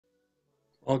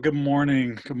Well, good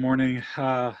morning. Good morning,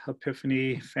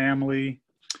 Epiphany family.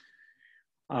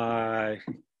 Uh,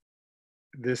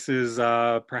 this is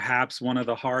perhaps one of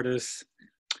the hardest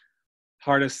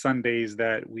Sundays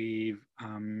that we've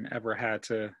ever had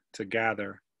to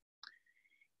gather,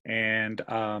 and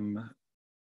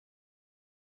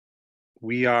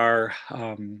we are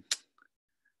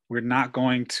we're not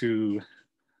going to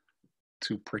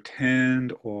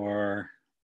pretend or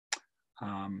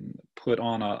put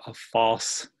on a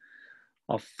false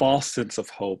sense of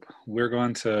hope. We're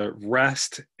going to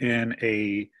rest in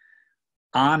a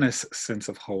honest sense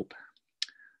of hope,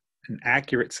 an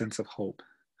accurate sense of hope,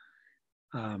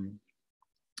 um,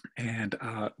 and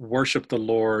worship the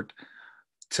Lord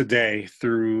today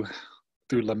through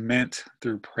lament,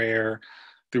 through prayer,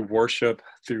 through worship,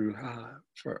 through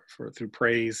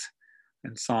praise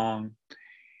and song.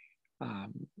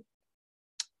 Um,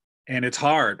 and it's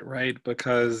hard, right?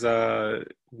 Because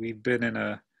we've been in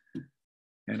a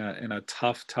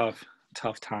tough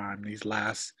time these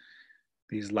last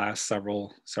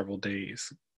several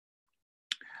days.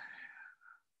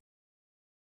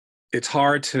 It's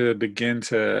hard to begin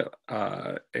to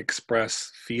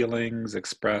express feelings,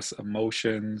 express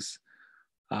emotions.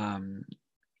 Um,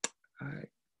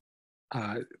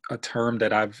 a term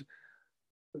that I've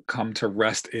come to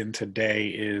rest in today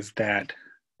is that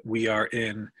we are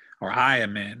in, or I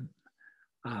am in,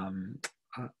 an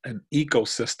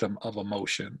ecosystem of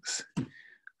emotions.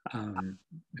 In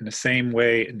the same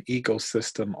way an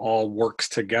ecosystem all works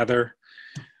together,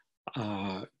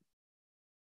 uh,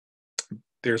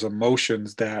 there's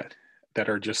emotions that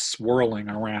are just swirling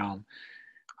around,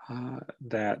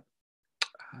 that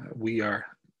we are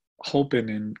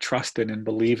hoping and trusting and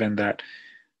believing that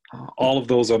all of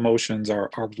those emotions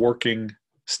are working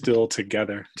still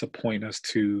together to point us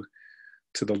to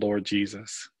the Lord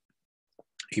Jesus,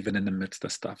 even in the midst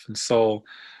of stuff. And so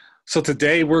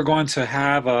today we're going to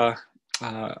have a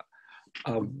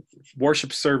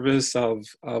worship service of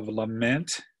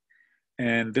lament.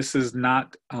 And this is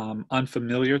not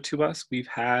unfamiliar to us. We've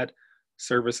had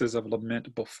services of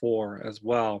lament before as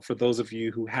well. For those of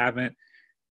you who haven't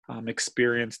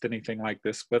experienced anything like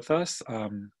this with us,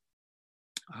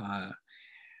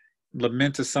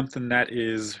 lament is something that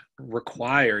is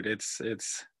required.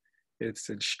 It's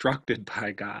instructed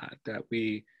by God that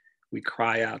we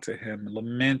cry out to Him.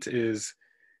 Lament is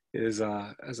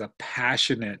a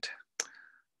passionate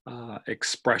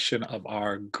expression of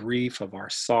our grief, of our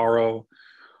sorrow,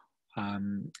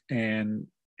 and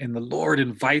the Lord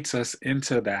invites us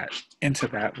into that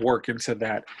work, into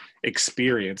that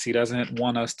experience. He doesn't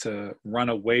want us to run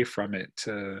away from it,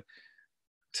 to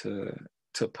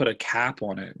put a cap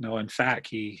on it. No, in fact,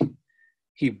 he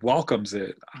welcomes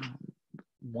it.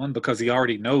 One, because he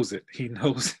already knows it. He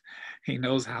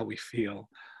knows how we feel,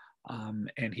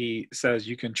 and he says,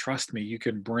 "You can trust me. You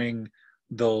can bring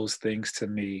those things to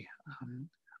me.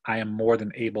 I am more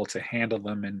than able to handle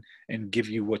them and give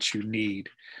you what you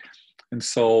need." And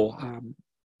so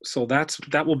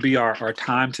that will be our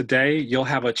time today. You'll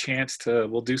have a chance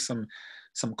we'll do some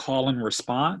call and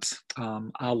response.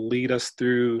 I'll lead us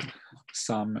through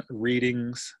some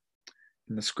readings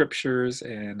in the scriptures,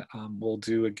 and we'll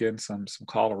do again some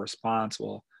call and response.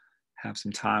 We'll have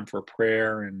some time for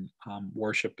prayer and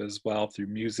worship as well through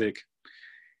music,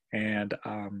 and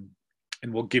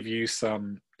we'll give you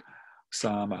some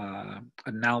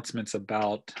announcements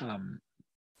about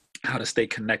how to stay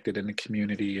connected in the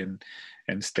community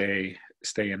and stay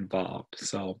involved.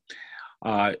 So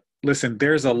listen,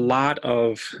 there's a lot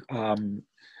of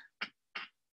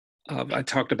I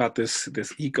talked about this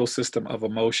ecosystem of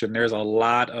emotion. There's a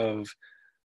lot of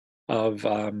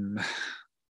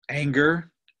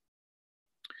anger,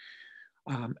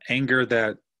 anger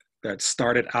that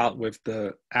started out with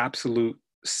the absolute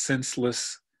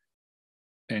senseless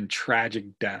and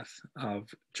tragic death of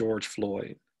George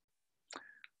Floyd.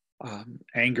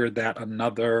 Anger that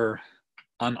another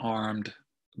unarmed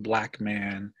Black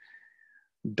man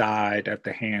died at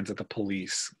the hands of the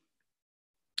police.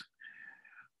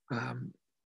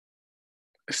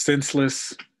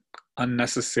 Senseless,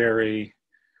 unnecessary,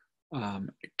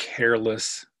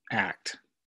 careless act,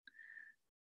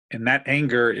 and that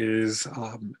anger is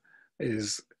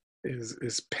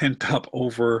pent up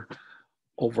over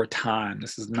time.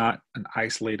 This is not an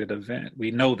isolated event.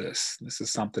 We know this. This is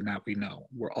something that we know.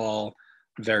 We're all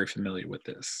very familiar with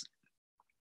this.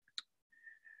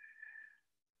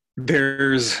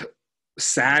 There's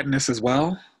sadness as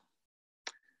well,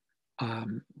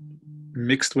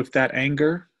 mixed with that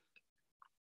anger.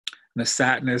 And the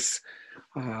sadness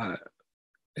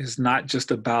is not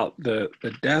just about the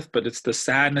death, but it's the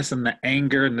sadness and the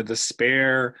anger and the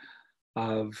despair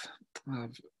of,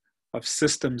 of, of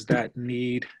systems that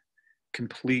need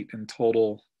complete and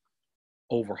total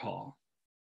overhaul.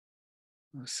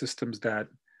 Systems that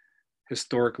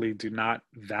historically do not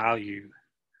value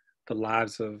the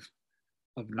lives of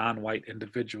non-white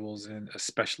individuals, and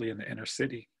especially in the inner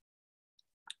city.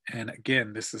 And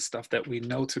again, this is stuff that we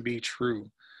know to be true.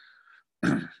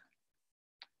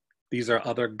 These are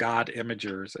other God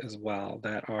imagers as well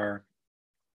that are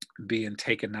being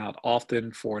taken out,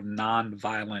 often for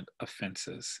non-violent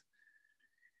offenses.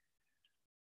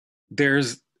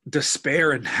 There's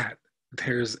despair in that.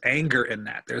 There's anger in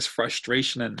that. There's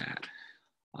frustration in that.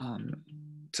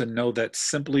 To know that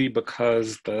simply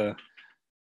because the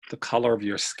color of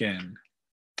your skin,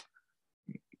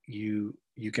 you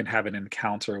can have an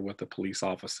encounter with a police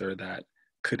officer that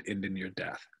could end in your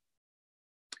death.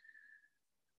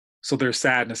 So there's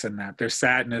sadness in that. There's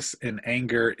sadness and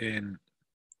anger in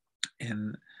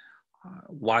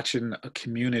watching a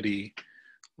community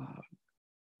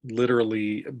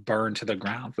literally burn to the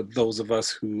ground. For those of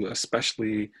us who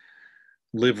especially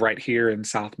live right here in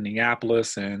South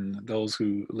Minneapolis, and those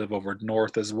who live over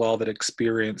north as well that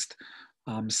experienced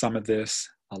some of this,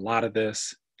 a lot of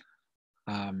this.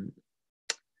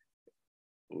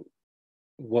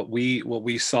 What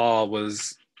we saw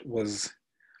was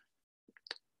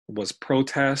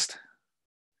protest,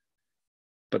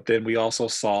 but then we also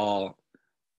saw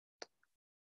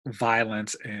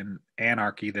violence and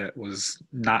anarchy that was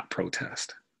not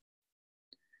protest.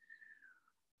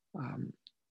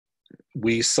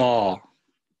 We saw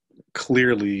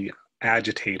clearly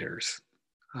agitators.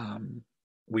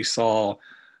 We saw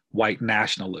white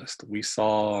nationalists. We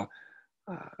saw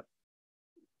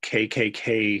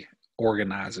KKK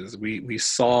organizers. We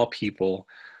saw people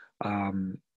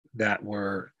that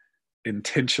were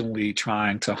intentionally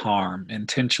trying to harm,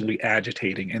 intentionally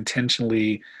agitating,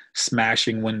 intentionally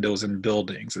smashing windows in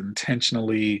buildings,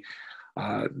 intentionally.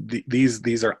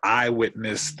 These are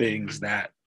eyewitness things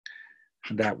that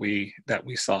we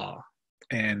saw,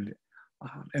 and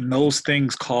those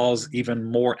things cause even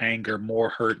more anger, more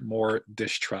hurt, more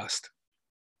distrust.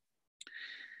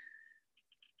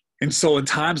 And so in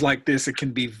times like this, it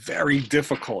can be very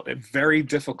difficult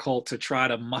to try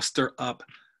to muster up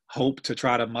hope, to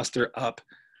try to muster up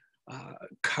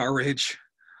courage.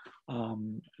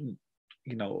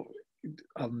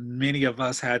 Many of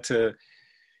us had to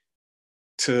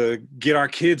get our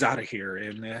kids out of here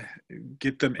and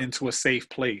get them into a safe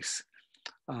place,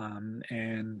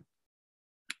 and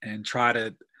try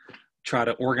to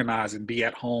organize and be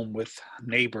at home with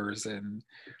neighbors, and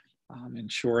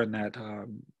ensuring that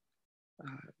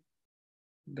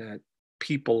that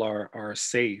people are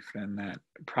safe and that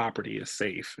property is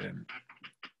safe,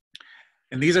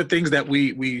 and these are things that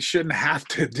we shouldn't have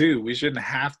to do. We shouldn't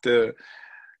have to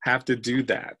do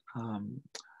that.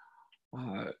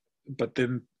 But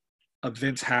then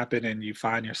events happen, and you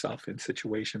find yourself in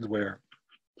situations where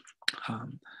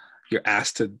you're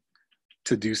asked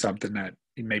to do something that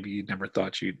maybe you never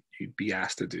thought you'd be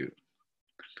asked to do.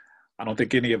 I don't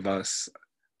think any of us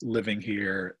living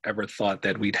here ever thought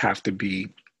that we'd have to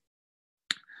be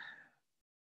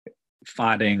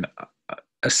finding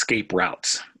escape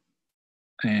routes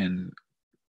and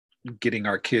getting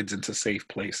our kids into safe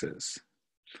places.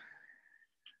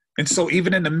 And so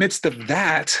even in the midst of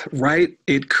that, right,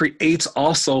 it creates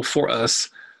also for us,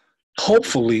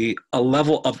 hopefully, a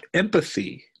level of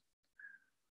empathy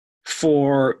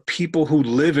for people who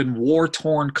live in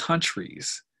war-torn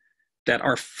countries that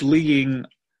are fleeing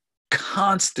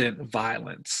constant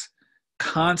violence,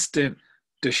 constant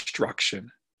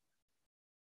destruction.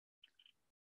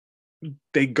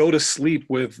 They go to sleep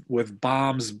with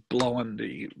bombs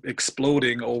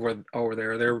exploding over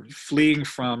there. They're fleeing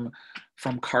from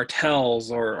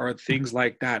cartels or things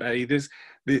like that.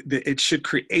 It should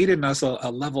create in us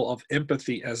a level of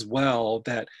empathy as well,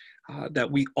 that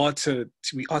we ought to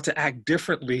act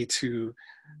differently to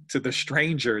the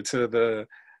stranger, to the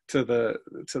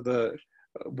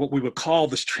what we would call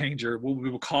the stranger, what we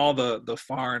would call the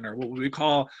foreigner, what we would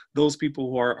call those people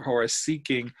who are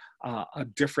seeking a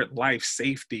different life,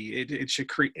 safety. It should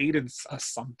create in us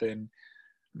something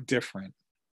different.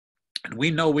 And we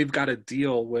know we've got to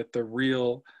deal with the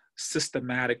real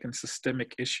systematic and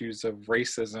systemic issues of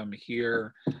racism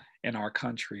here in our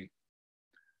country.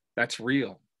 That's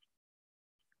real.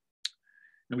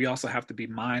 And we also have to be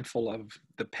mindful of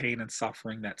the pain and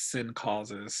suffering that sin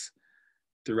causes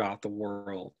throughout the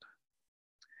world.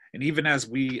 And even as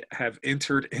we have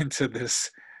entered into this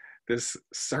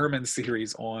sermon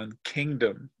series on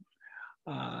kingdom,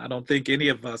 I don't think any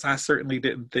of us, I certainly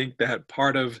didn't think that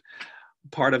part of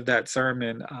that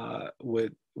sermon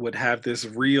would would have this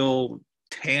real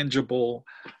tangible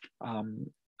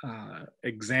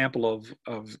example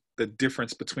of the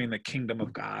difference between the kingdom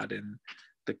of God and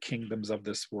the kingdoms of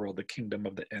this world, the kingdom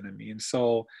of the enemy. And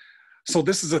so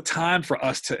this is a time for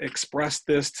us to express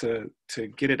this, to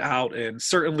get it out. And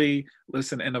certainly,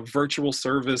 listen, in a virtual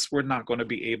service, we're not going to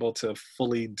be able to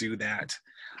fully do that.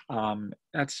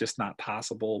 That's just not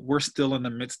possible. We're still in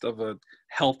the midst of a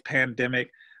health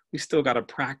pandemic. We still got to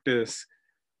practice,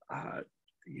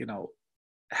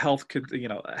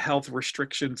 health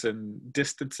restrictions and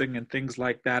distancing and things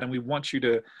like that. And we want you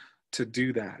to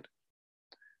do that.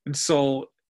 And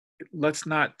so let's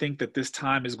not think that this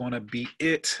time is going to be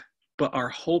it. But our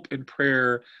hope and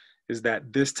prayer is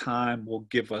that this time will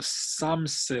give us some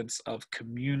sense of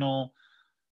communal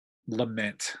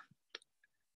lament,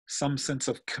 some sense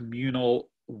of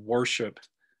communal worship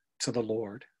to the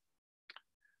Lord,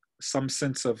 some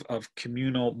sense of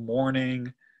communal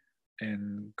mourning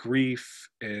and grief,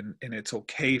 and it's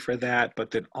okay for that,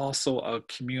 but then also a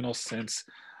communal sense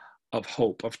of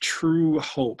hope, of true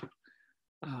hope.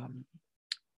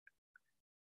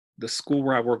 The school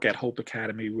where I work at, Hope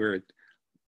Academy, we're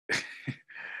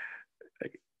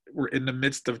in the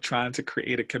midst of trying to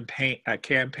create a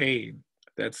campaign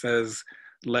that says,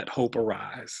 "Let hope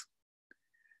arise."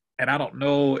 And I don't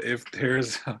know if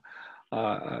there's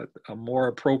a more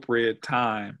appropriate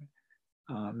time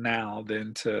now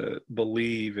than to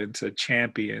believe and to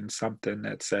champion something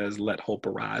that says, "Let hope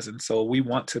arise." And so we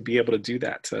want to be able to do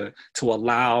that, to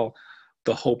allow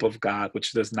the hope of God,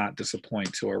 which does not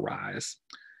disappoint, to arise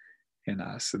in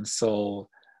us. And so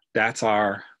that's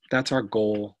our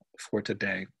goal for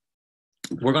today.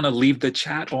 We're going to leave the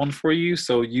chat on for you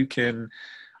so you can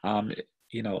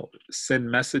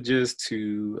send messages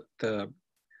to the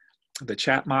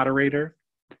chat moderator.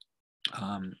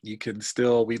 You can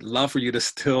still, we'd love for you to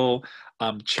still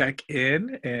check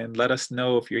in and let us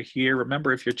know if you're here.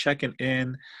 Remember, if you're checking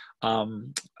in,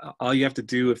 all you have to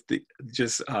do is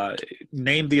just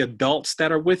name the adults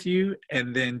that are with you,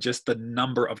 and then just the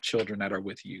number of children that are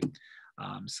with you.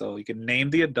 So you can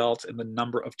name the adults and the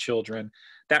number of children.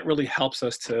 That really helps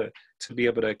us to be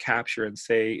able to capture and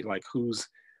say, like, who's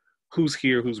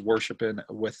here, who's worshiping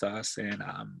with us. And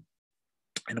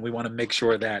we want to make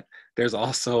sure that there's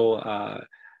also,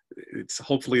 it's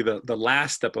hopefully the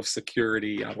last step of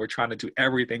security. We're trying to do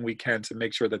everything we can to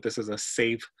make sure that this is a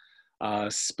safe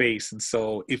space. And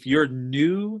so if you're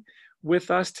new with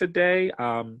us today,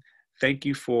 thank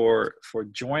you for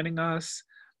joining us.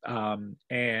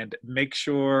 And make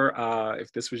sure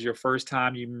if this was your first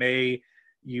time, you may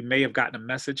have gotten a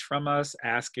message from us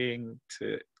asking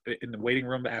in the waiting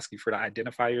room, asking for to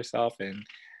identify yourself. And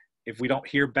if we don't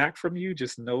hear back from you,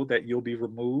 just know that you'll be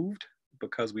removed,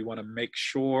 because we want to make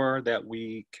sure that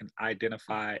we can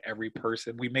identify every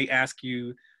person. We may ask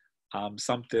you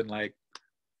something like,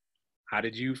 how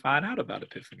did you find out about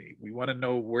Epiphany? We want to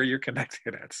know where you're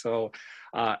connected at. So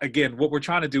again, what we're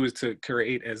trying to do is to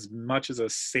create as much as a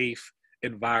safe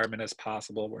environment as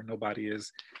possible, where nobody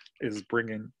is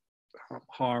bringing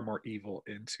harm or evil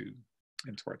into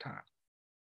our time.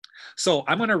 So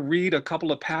I'm going to read a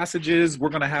couple of passages. We're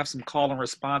going to have some call and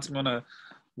response. I'm going to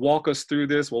walk us through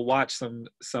this. We'll watch some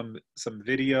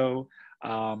video,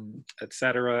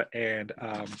 etc. And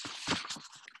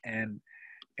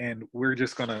we're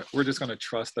just gonna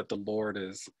trust that the Lord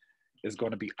is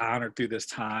going to be honored through this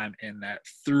time, and that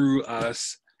through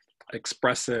us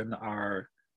expressing our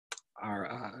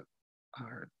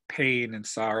pain and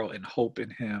sorrow and hope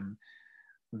in Him,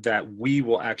 that we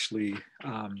will actually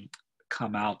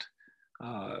come out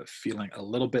feeling a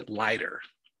little bit lighter,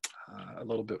 a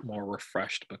little bit more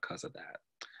refreshed because of that.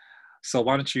 So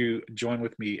why don't you join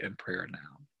with me in prayer now.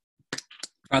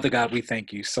 Father God, we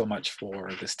thank you so much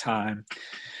for this time.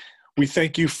 We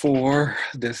thank you for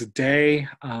this day.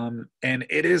 And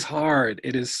it is hard.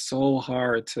 It is so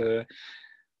hard to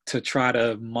try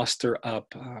to muster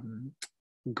up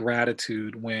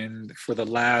gratitude when for the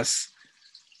last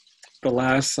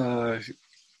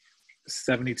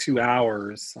 72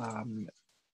 hours,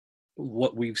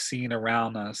 what we've seen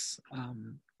around us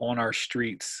on our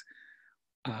streets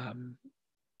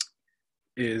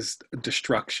is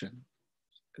destruction.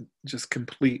 Just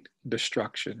complete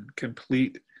destruction,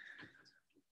 complete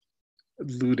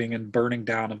looting and burning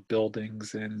down of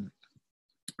buildings. And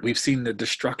we've seen the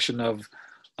destruction of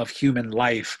human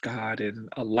life, God, and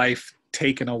a life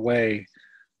taken away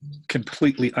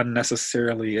completely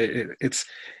unnecessarily. It's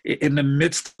in the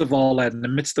midst of all that, in the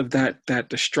midst of that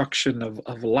destruction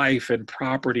of life and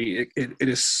property, it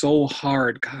is so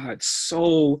hard, God,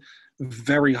 so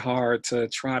very hard to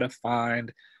try to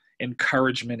find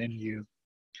encouragement in you.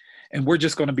 And we're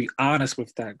just going to be honest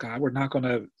with that, God. We're not going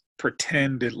to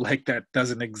pretend it like that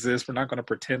doesn't exist. We're not going to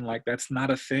pretend like that's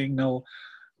not a thing. No,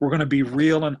 we're going to be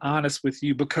real and honest with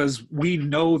you, because we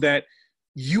know that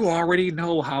you already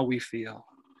know how we feel.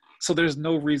 So there's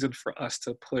no reason for us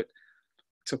to put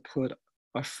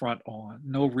a front on,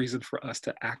 no reason for us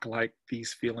to act like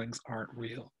these feelings aren't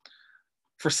real.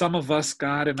 For some of us,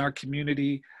 God, in our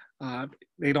community,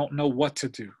 they don't know what to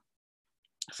do.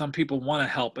 Some people want to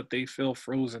help, but they feel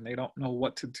frozen. They don't know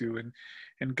what to do.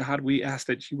 And God, we ask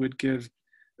that you would give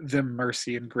them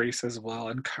mercy and grace as well,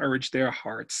 encourage their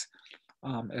hearts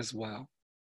as well.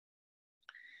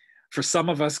 For some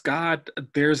of us, God,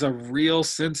 there's a real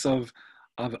sense of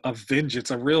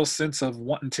vengeance, a real sense of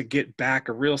wanting to get back,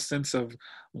 a real sense of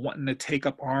wanting to take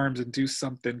up arms and do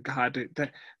something. God,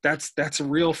 that's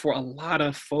real for a lot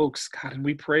of folks, God. And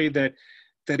we pray that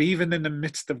even in the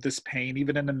midst of this pain,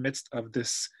 even in the midst of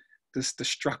this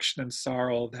destruction and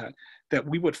sorrow, that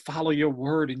we would follow your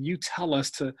word, and you tell us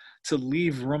to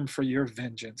leave room for your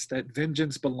vengeance, that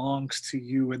vengeance belongs to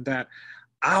you, and that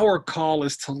our call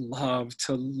is to love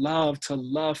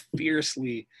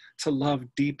fiercely, to love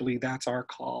deeply. That's our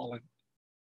call.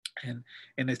 And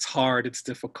it's hard, it's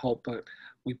difficult, but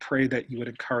we pray that you would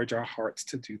encourage our hearts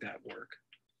to do that work.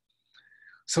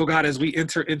 So God, as we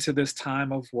enter into this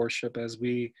time of worship, as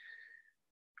we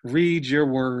read your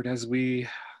word, as we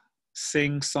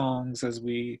sing songs, as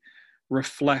we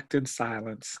reflect in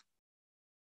silence,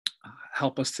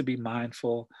 help us to be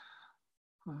mindful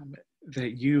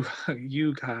that you,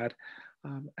 God,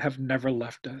 have never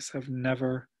left us, have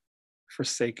never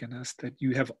forsaken us, that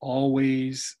you have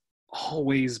always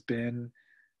been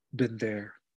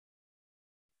there.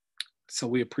 So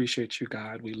we appreciate you,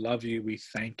 God. We love you. We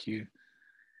thank you.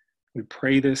 We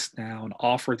pray this now and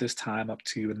offer this time up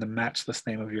to you in the matchless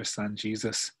name of your Son,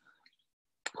 Jesus,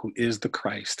 who is the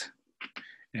Christ.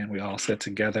 And we all said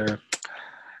together,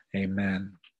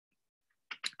 amen.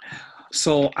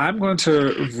 So I'm going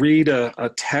to read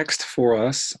a text for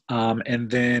us, and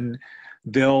then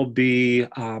there'll be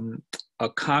a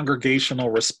congregational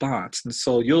response. And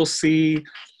so you'll see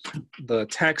the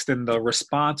text and the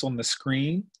response on the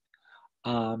screen.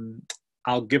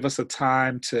 I'll give us a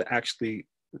time to actually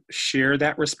share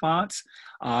that response.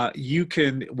 We're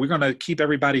going to keep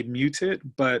everybody muted,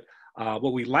 but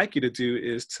what we'd like you to do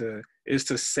is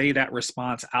to say that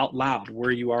response out loud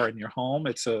where you are in your home.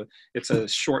 It's a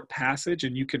short passage,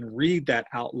 and you can read that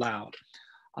out loud.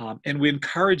 And we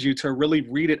encourage you to really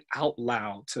read it out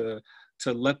loud, to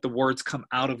let the words come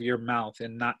out of your mouth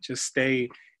and not just stay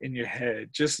in your head.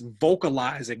 Just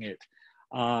vocalizing it,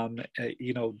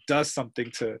 does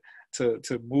something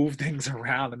to move things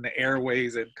around in the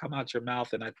airways and come out your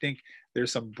mouth. And I think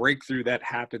there's some breakthrough that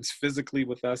happens physically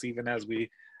with us, even as we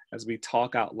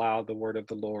talk out loud the word of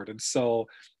the Lord. And so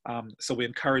we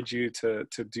encourage you to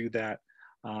do that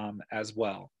as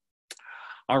well.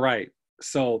 All right.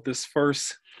 So this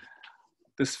first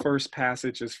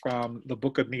passage is from the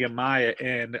book of Nehemiah.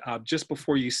 And just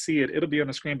before you see it, it'll be on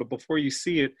the screen, but before you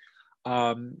see it,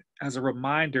 as a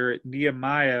reminder,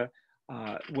 Nehemiah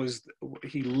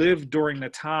he lived during the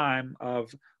time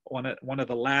of one of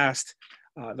the last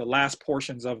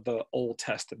portions of the Old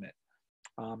Testament.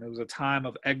 It was a time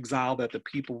of exile that the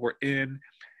people were in,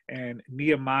 and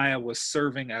Nehemiah was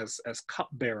serving as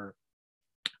cupbearer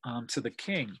to the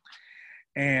king.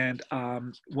 And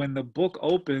when the book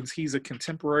opens, he's a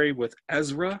contemporary with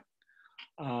Ezra,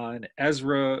 and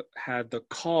Ezra had the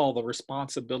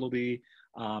responsibility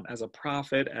as a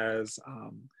prophet, as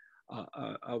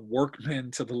a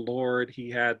workman to the Lord. He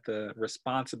had the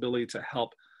responsibility to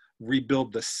help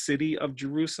rebuild the city of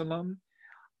Jerusalem.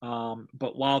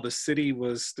 But while the city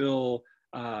was still,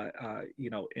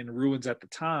 in ruins at the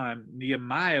time,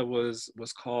 Nehemiah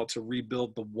was called to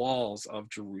rebuild the walls of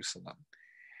Jerusalem.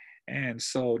 And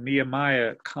so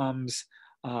Nehemiah comes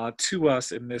to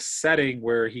us in this setting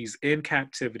where he's in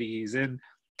captivity, he's in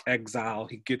exile.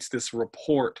 He gets this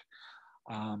report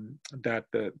that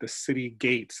the city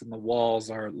gates and the walls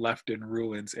are left in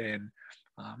ruins. And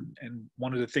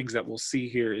one of the things that we'll see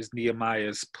here is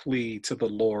Nehemiah's plea to the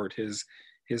Lord, his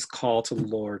call to the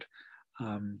Lord.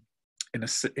 In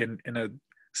a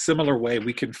similar way,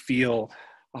 we can feel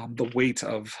the weight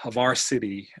of our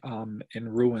city in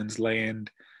ruins, laying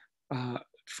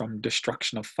from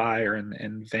destruction of fire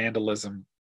and vandalism.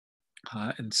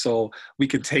 And so we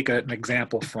can take an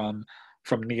example from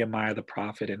Nehemiah the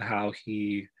prophet and how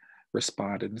he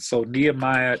responded. And so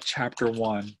Nehemiah chapter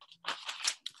 1,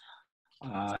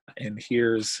 and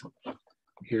here's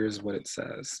what it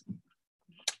says.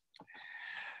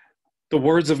 The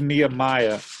words of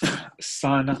Nehemiah,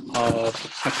 son of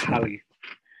Hakali.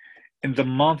 In the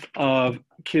month of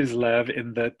Kislev,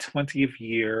 in the 20th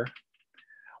year,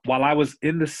 while I was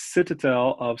in the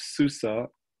citadel of Susa,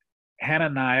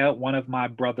 Hananiah, one of my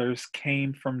brothers,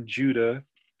 came from Judah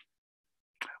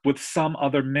with some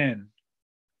other men.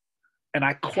 And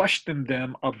I questioned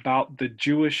them about the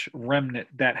Jewish remnant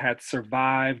that had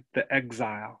survived the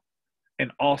exile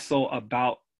and also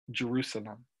about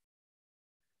Jerusalem.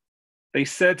 They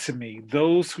said to me,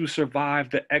 those who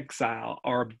survived the exile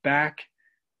are back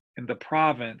in the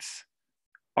province,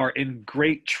 are in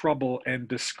great trouble and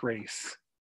disgrace.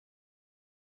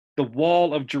 The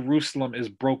wall of Jerusalem is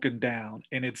broken down,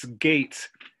 and its gates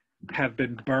have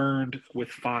been burned with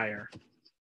fire.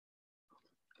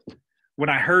 When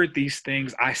I heard these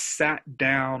things, I sat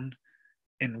down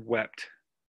and wept.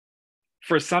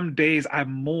 For some days I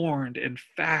mourned and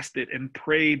fasted and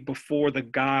prayed before the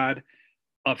God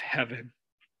of heaven.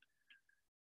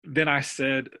 Then I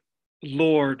said,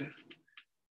 Lord,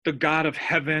 the God of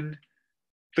heaven,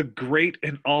 the great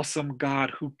and awesome God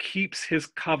who keeps his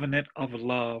covenant of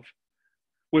love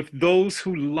with those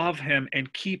who love him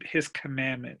and keep his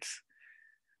commandments.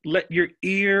 Let your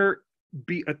ear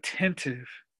be attentive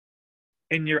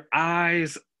and your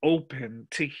eyes open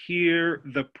to hear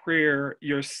the prayer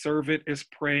your servant is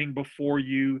praying before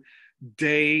you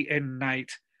day and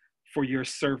night for your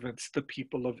servants, the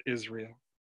people of Israel.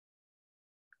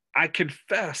 I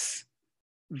confess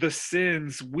the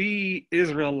sins we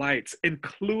Israelites,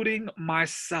 including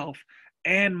myself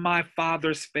and my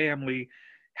father's family,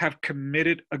 have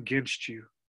committed against you.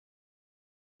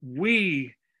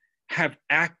 We have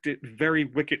acted very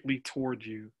wickedly toward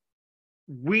you.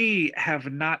 We have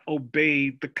not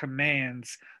obeyed the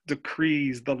commands,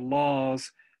 decrees, the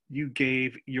laws you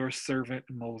gave your servant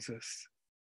Moses.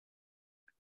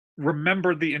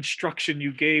 Remember the instruction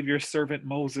you gave your servant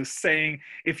Moses, saying,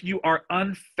 if you are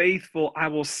unfaithful, I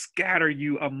will scatter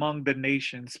you among the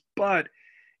nations. But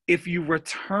if you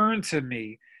return to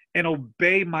me and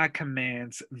obey my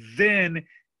commands, then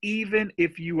even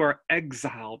if you are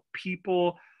exiled,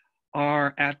 people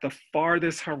are at the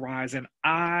farthest horizon,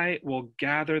 I will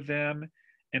gather them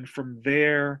and from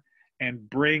there and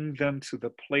bring them to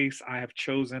the place I have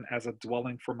chosen as a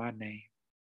dwelling for my name.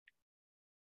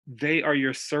 They are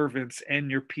your servants and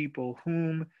your people,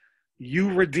 whom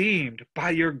you redeemed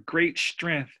by your great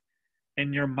strength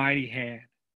and your mighty hand.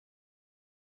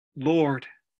 Lord,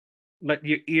 let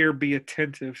your ear be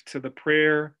attentive to the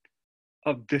prayer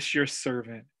of this your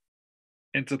servant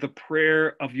and to the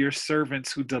prayer of your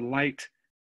servants who delight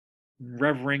in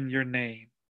revering your name.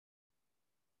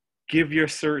 Give your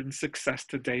servant success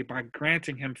today by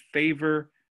granting him favor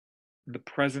in the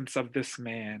presence of this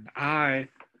man. I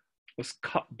was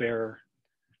cupbearer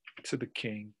to the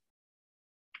king.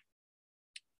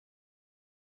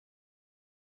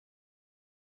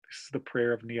 This is the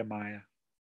prayer of Nehemiah,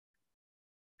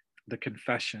 the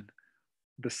confession,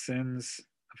 the sins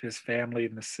of his family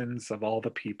and the sins of all the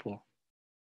people.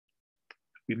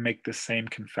 We make the same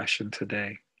confession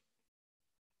today.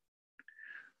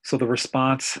 So the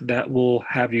response that we'll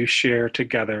have you share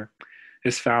together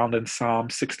is found in Psalm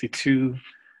 62,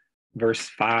 verses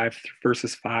 5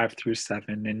 through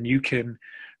 7. And you can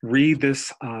read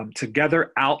this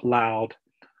together out loud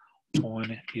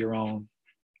on your own.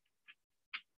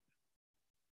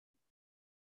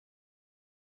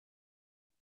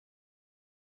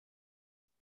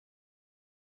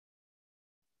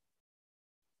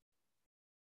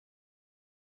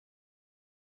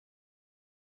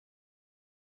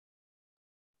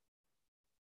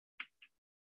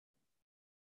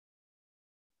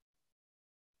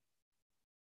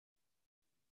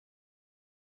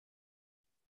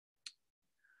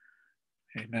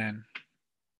 Amen.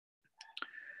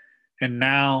 And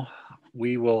now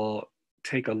we will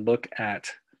take a look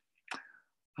at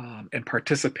and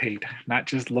participate, not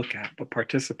just look at, but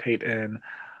participate in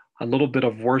a little bit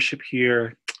of worship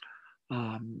here.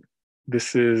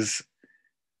 This is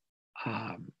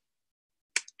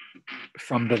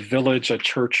from the Village, a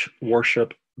church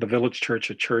worship, the Village Church,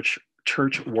 a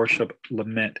church worship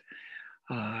lament.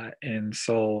 And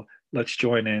so let's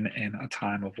join in a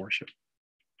time of worship.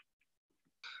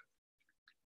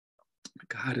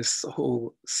 God is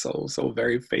so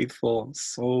very faithful,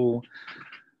 so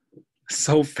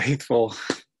faithful.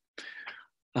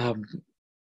 Even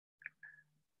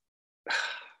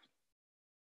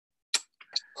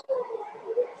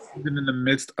in the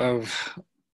midst of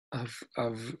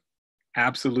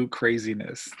absolute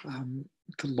craziness,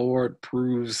 the Lord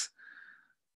proves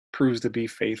to be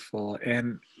faithful.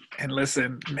 And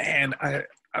listen, man,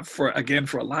 for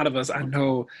a lot of us, I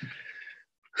know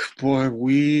Boy,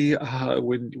 we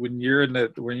when you're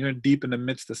deep in the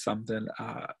midst of something,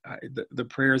 the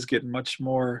prayers get much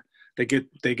more. They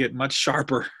get much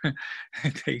sharper.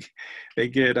 they they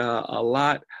get a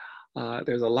lot.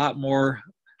 There's a lot more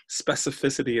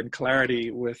specificity and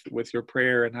clarity with your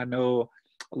prayer. And I know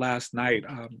last night,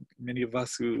 many of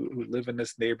us who live in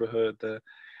this neighborhood, the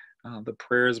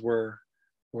prayers were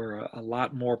a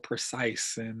lot more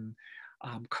precise and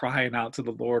crying out to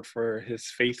the Lord for His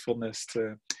faithfulness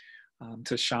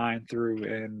to shine through,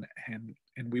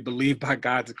 and we believe by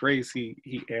God's grace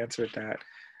He answered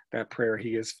that prayer.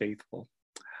 He is faithful.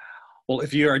 Well,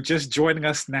 if you are just joining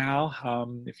us now,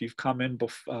 if you've come in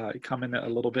a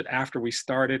little bit after we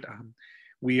started,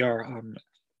 we are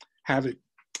having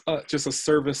just a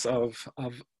service of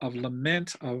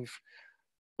lament,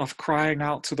 of crying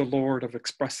out to the Lord, of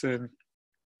expressing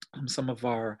some of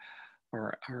our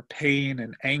pain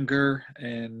and anger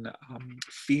and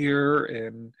fear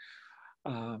and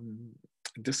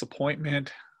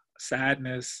disappointment,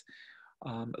 sadness.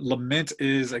 Lament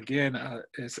is again,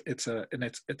 it's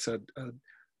a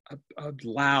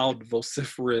loud,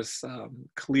 vociferous,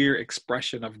 clear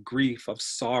expression of grief, of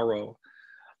sorrow,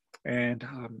 and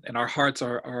our hearts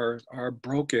are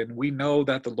broken. We know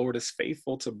that the Lord is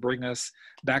faithful to bring us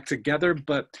back together,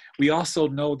 but we also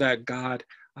know that God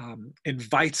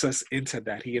invites us into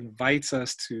that. He invites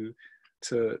us to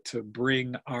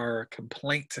bring our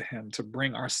complaint to Him, to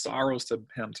bring our sorrows to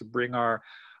Him, to bring our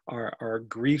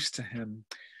griefs to Him,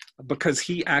 because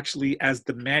He actually, as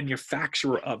the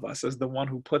manufacturer of us, as the one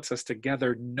who puts us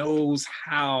together, knows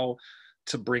how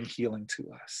to bring healing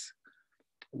to us.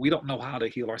 We don't know how to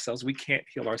heal ourselves. We can't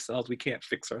heal ourselves. We can't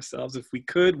fix ourselves. If we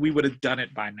could, we would have done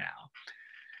it by now.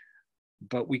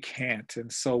 But we can't. And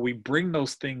so we bring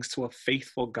those things to a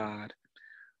faithful God,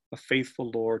 a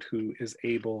faithful Lord who is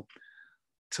able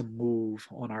to move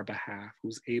on our behalf,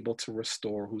 who's able to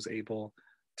restore, who's able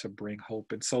to bring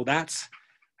hope. And so that's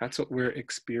what we're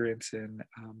experiencing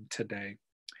today.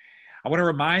 I want to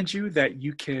remind you that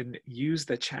you can use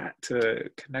the chat to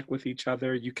connect with each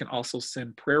other. You can also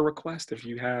send prayer requests if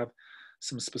you have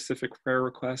some specific prayer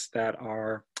requests that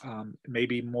are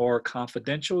maybe more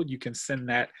confidential. You can send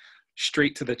that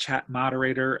straight to the chat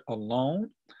moderator alone.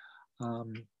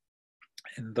 And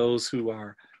those who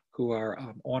are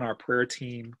on our prayer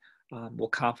team will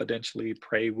confidentially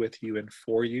pray with you and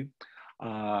for you.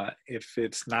 If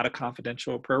it's not a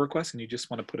confidential prayer request and you just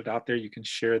want to put it out there, you can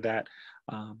share that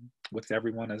with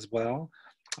everyone as well.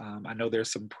 I know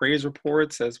there's some praise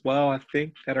reports as well, I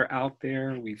think, that are out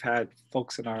there. We've had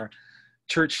folks in our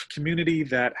church community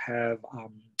that have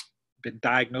been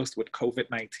diagnosed with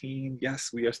COVID-19.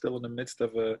 Yes, we are still in the midst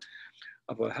of a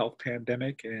health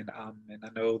pandemic, and I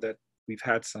know that we've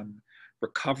had some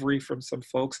recovery from some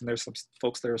folks, and there's some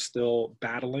folks that are still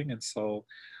battling. And so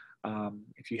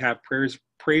if you have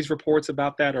praise reports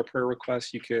about that or prayer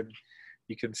requests, you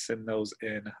can send those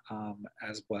in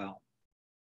as well.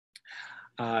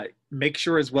 Make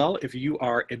sure as well, if you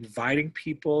are inviting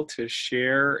people to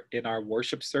share in our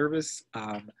worship service,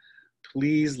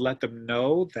 please let them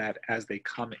know that as they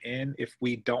come in, if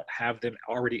we don't have them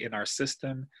already in our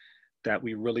system, that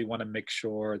we really want to make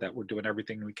sure that we're doing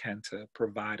everything we can to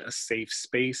provide a safe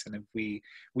space. And if we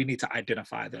need to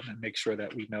identify them and make sure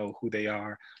that we know who they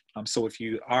are. So if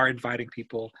you are inviting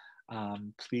people,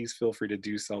 please feel free to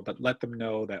do so, but let them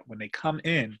know that when they come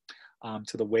in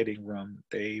to the waiting room,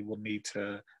 they will need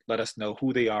to let us know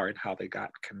who they are and how they got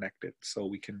connected, so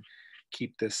we can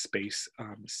keep this space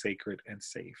sacred and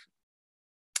safe.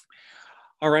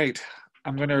 All right,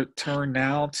 I'm going to turn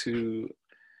now to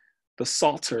the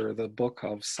Psalter, the book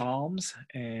of Psalms,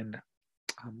 and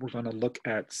we're going to look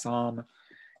at Psalm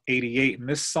 88. And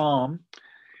this psalm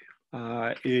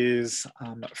is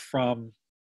from,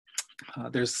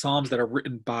 there's psalms that are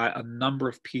written by a number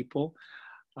of people.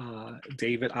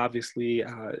 David obviously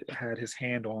had his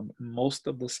hand on most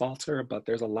of the Psalter, but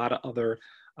there's a lot of other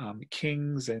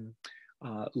kings and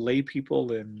lay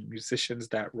people and musicians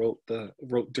that wrote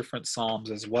different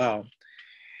psalms as well.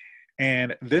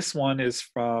 And this one is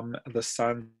from the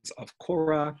sons of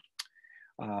Korah,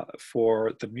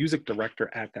 for the music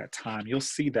director at that time. You'll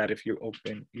see that if you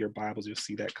open your Bibles, you'll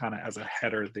see that kind of as a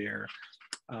header there.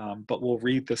 But we'll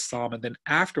read this psalm, and then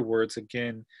afterwards,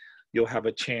 again, you'll have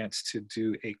a chance to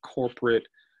do a corporate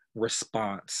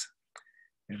response.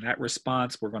 And that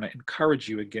response, we're going to encourage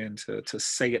you again to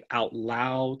say it out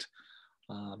loud,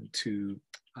 to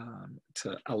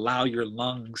allow your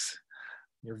lungs,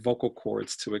 your vocal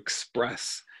cords to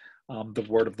express the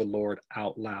word of the Lord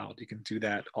out loud. You can do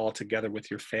that all together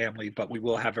with your family, but we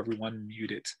will have everyone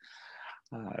muted.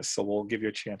 So we'll give you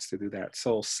a chance to do that.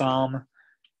 So Psalm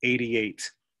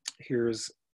 88.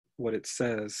 Here's what it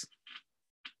says.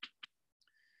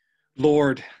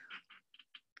 Lord,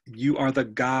 you are the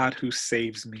God who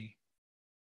saves me.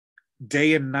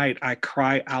 Day and night I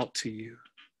cry out to you.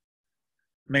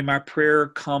 May my prayer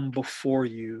come before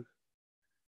you.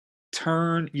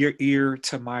 Turn your ear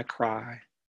to my cry.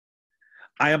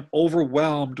 I am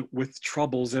overwhelmed with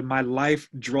troubles and my life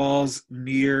draws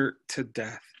near to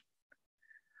death.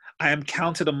 I am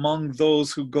counted among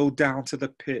those who go down to the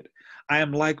pit. I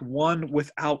am like one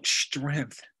without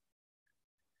strength.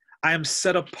 I am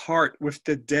set apart with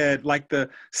the dead, like the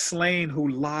slain who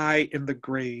lie in the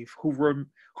grave, who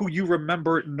you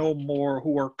remember no more,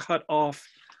 who are cut off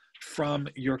from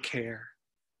your care.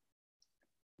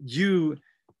 You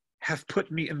have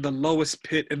put me in the lowest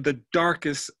pit, in the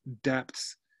darkest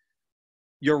depths.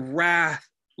 Your wrath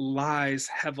lies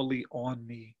heavily on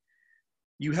me.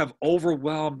 You have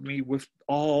overwhelmed me with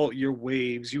all your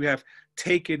waves. You have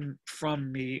taken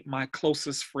from me my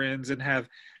closest friends and have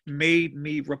made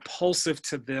me repulsive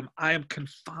to them. I am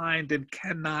confined and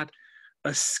cannot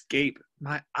escape.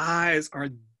 My eyes are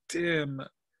dim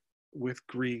with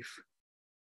grief.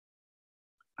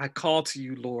 I call to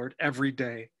you, Lord, every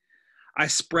day. I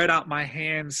spread out my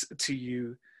hands to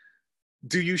you.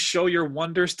 Do you show your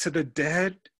wonders to the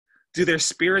dead? Do their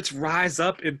spirits rise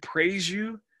up and praise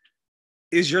you?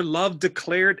 Is your love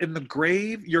declared in the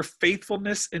grave, your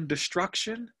faithfulness in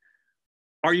destruction?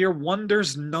 Are your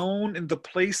wonders known in the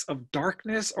place of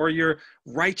darkness, or your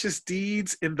righteous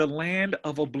deeds in the land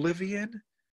of oblivion?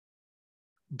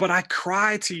 But I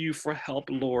cry to you for help,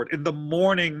 Lord. In the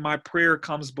morning, my prayer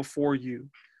comes before you.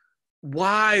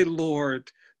 Why,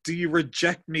 Lord, do you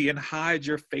reject me and hide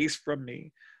your face from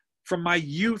me? From my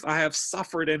youth, I have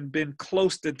suffered and been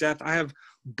close to death. I have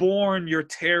borne your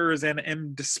terrors and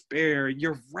in despair.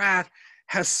 Your wrath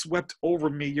has swept over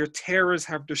me. Your terrors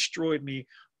have destroyed me.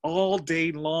 All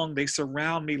day long, they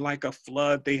surround me like a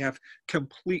flood. They have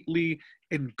completely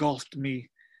engulfed me.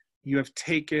 You have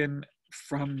taken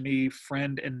from me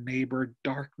friend and neighbor.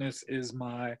 Darkness is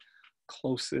my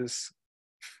closest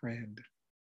friend.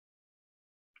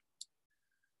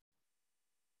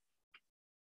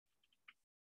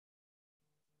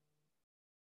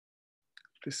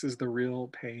 This is the real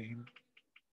pain.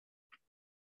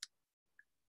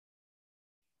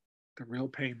 The real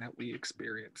pain that we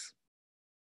experience.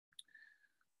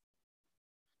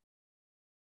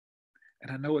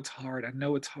 And I know it's hard. I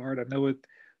know it's hard. I know it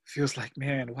feels like,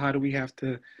 man, why do we have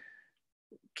to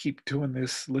keep doing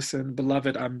this? Listen,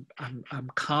 beloved, I'm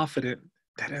confident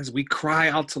that as we cry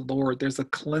out to Lord, there's a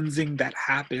cleansing that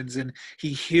happens, and He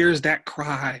hears that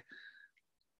cry.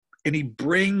 And He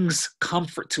brings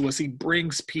comfort to us. He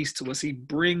brings peace to us. He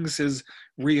brings His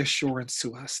reassurance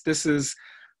to us. This is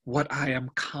what I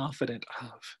am confident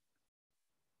of,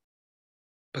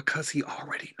 because He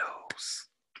already knows.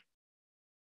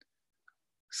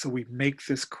 So we make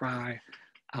this cry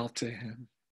out to Him.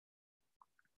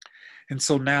 And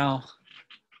so now,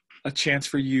 a chance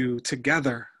for you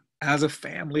together as a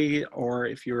family, or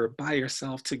if you're by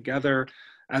yourself, together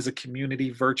as a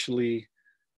community virtually,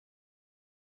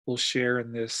 will share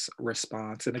in this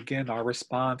response. And again, our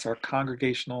response, our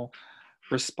congregational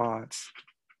response,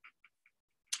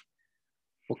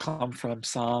 will come from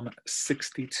Psalm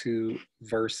 62,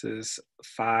 verses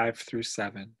 5 through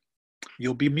 7.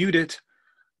 You'll be muted,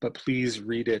 but please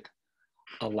read it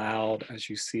aloud as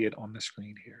you see it on the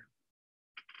screen here.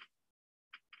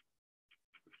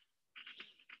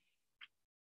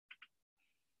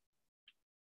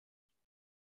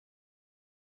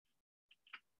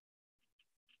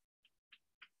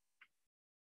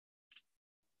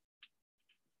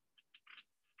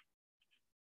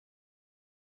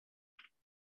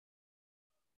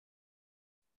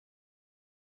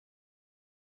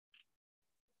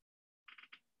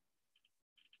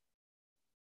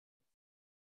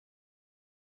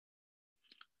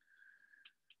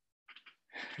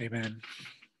 Amen.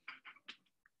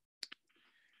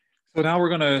 So now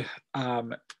we're going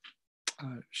to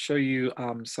show you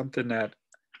something that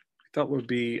I thought would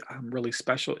be really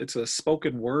special. It's a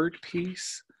spoken word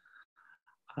piece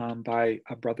by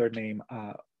a brother named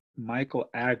Michael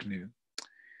Agnew.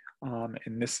 And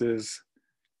this is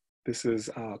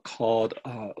called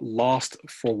Lost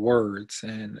for Words.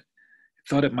 And I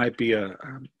thought it might be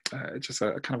just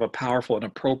a kind of a powerful and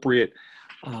appropriate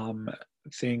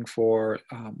thing for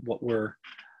what we're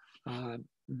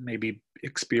maybe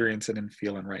experiencing and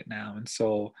feeling right now. And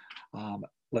so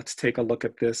let's take a look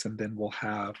at this, and then we'll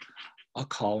have a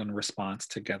call and response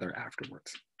together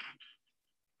afterwards.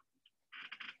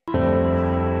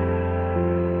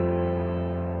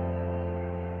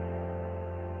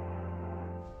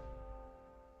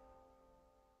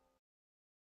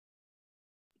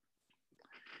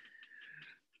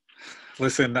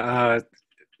 Listen,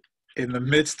 in the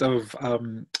midst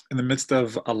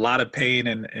of a lot of pain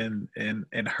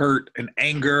and hurt and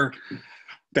anger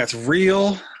that's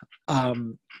real,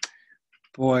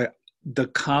 boy, the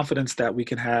confidence that we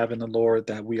can have in the Lord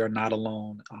that we are not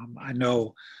alone. I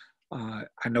know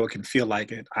it can feel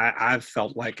like it. I've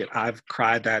felt like it. I've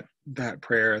cried that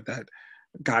prayer that,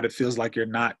 God, it feels like you're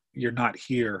not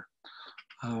here.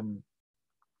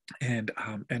 And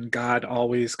God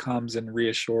always comes and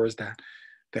reassures that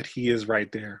He is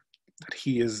right there, that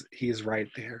He is right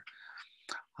there.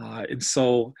 And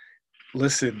so,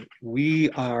 listen,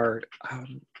 we're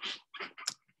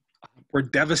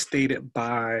devastated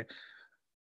by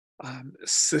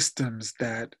systems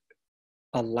that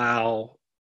allow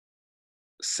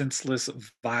senseless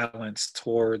violence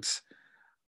towards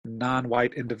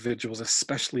non-white individuals,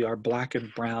 especially our Black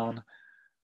and brown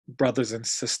brothers and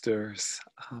sisters,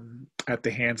 at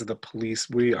the hands of the police.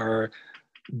 We are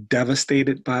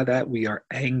devastated by that. We are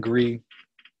angry.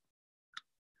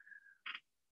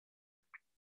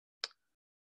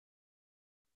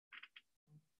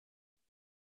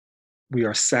 We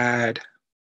are sad.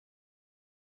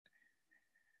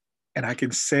 And I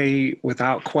can say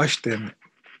without question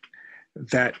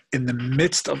that in the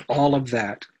midst of all of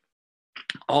that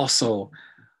also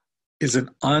is an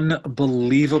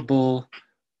unbelievable,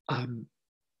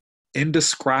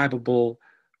 indescribable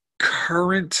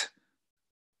current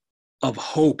of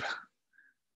hope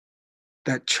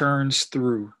that churns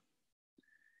through.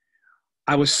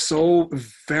 I was so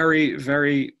very,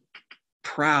 very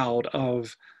proud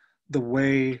of the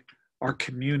way our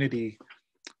community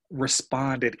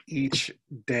responded each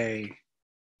day,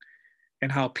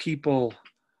 and how people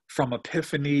from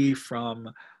Epiphany, from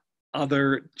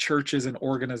other churches and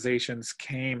organizations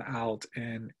came out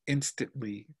and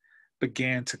instantly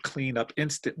began to clean up,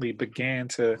 instantly began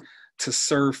to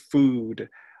serve food.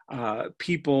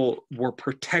 People were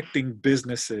protecting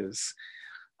businesses.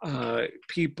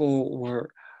 People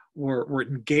were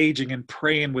engaging and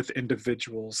praying with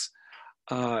individuals.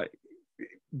 The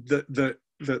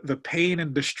pain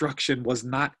and destruction was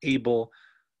not able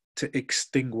to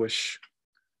extinguish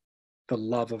the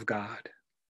love of God,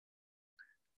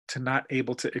 to not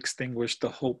able to extinguish the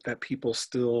hope that people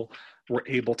still were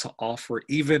able to offer,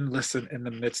 even, listen, in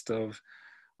the midst of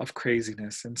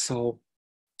craziness. And so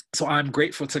I'm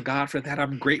grateful to God for that.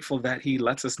 I'm grateful that He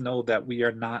lets us know that we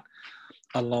are not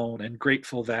alone, and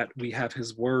grateful that we have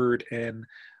His word and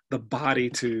the body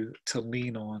to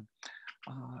lean on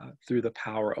through the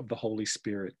power of the Holy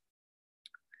Spirit.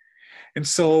 And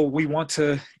so we want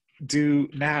to do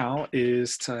now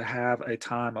is to have a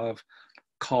time of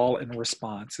call and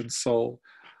response. And so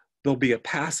there'll be a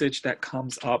passage that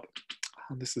comes up.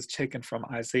 This is taken from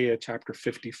Isaiah chapter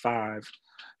 55,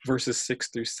 verses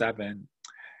 6-7.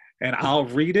 And I'll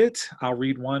read it. I'll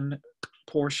read one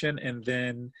portion, and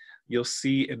then you'll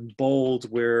see in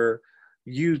bold where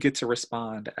you get to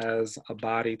respond as a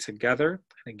body together.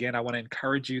 And again, I want to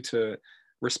encourage you to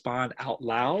respond out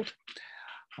loud.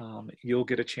 You'll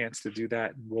get a chance to do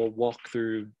that, and we'll walk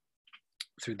through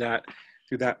that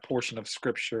portion of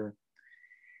scripture,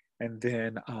 and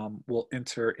then we'll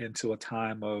enter into a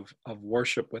time of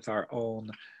worship with our own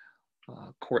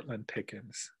Cortland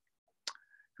Pickens.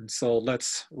 And so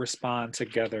let's respond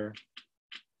together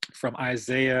from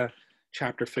Isaiah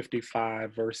chapter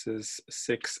 55, verses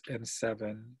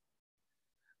 6-7.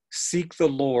 Seek the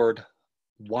Lord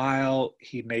while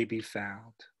He may be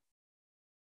found.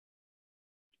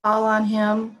 Call on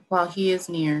Him while He is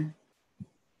near.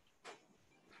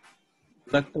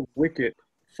 Let the wicked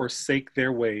forsake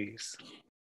their ways.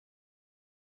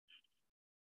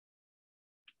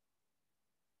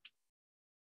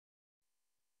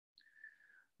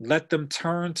 Let them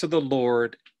turn to the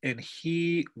Lord, and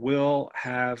He will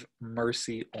have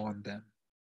mercy on them.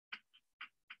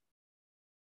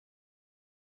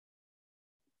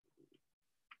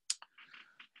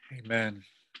 Amen.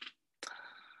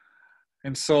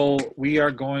 And so we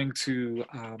are going to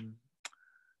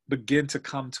begin to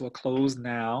come to a close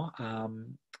now. I've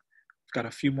got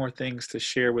a few more things to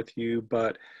share with you,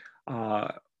 but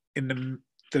in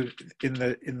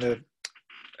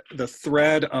the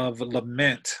thread of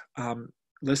lament,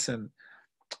 listen,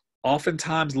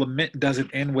 oftentimes lament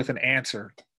doesn't end with an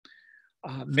answer.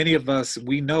 Many of us,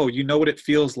 you know what it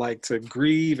feels like to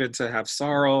grieve and to have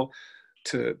sorrow,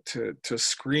 to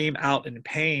scream out in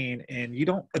pain, and you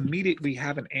don't immediately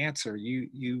have an answer.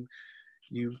 You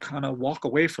kind of walk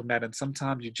away from that, and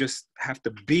sometimes you just have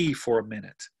to be for a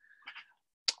minute,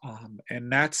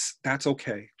 and that's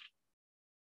okay.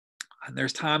 And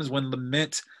there's times when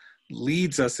lament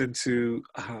leads us into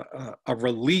a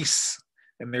release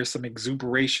and there's some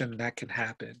exuberation that can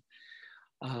happen.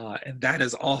 And that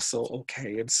is also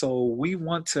okay. And so we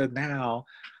want to now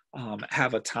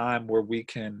have a time where we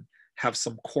can have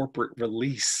some corporate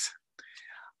release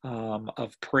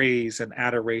of praise and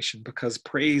adoration, because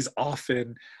praise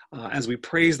often, as we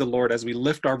praise the Lord, as we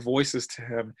lift our voices to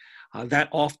him, that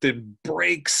often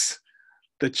breaks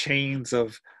the chains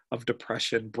of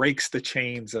depression, breaks the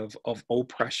chains of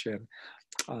oppression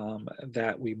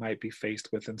that we might be faced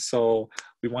with. And so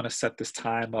we want to set this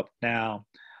time up now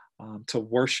to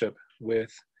worship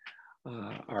with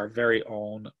our very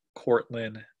own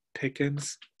Cortland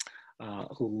Pickens,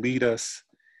 who lead us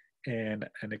in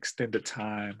an extended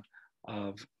time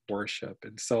of worship.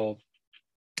 And so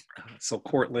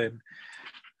Cortland,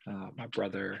 my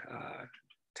brother,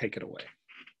 take it away.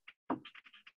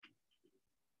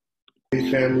 Hey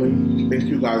family, thank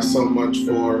you guys so much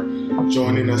for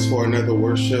joining us for another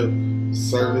worship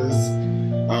service.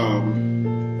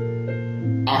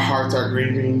 Our hearts are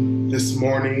grieving this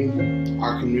morning.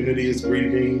 Our community is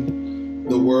grieving.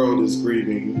 The world is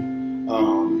grieving.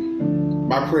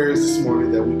 My prayer is this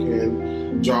morning that we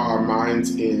can draw our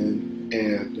minds in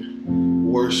and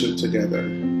worship together.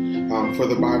 For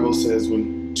the Bible says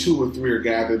when 2 or 3 are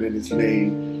gathered in his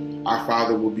name, our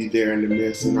Father will be there in the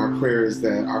midst. And our prayer is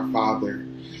that our Father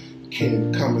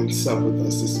can come and sup with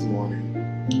us this morning.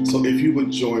 So if you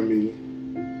would join me,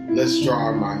 let's draw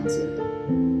our minds in.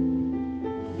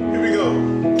 Here we go.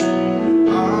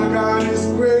 Our God is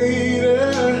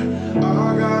greater.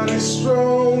 Our God is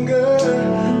stronger.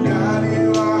 God,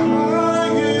 you are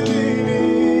higher than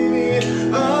any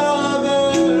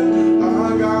other.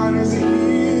 Our God is a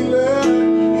healer.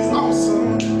 He's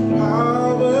awesome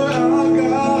power. Our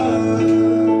God.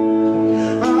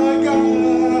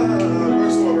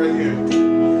 Verse 1 right here.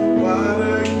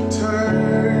 Water you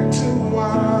turn to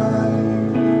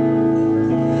wine.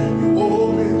 You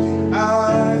open the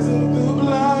eyes of the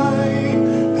blind.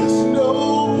 There's no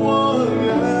one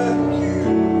like you.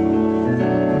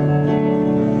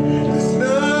 There's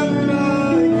none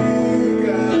like you,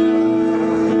 God.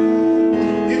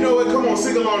 You know it. Come on,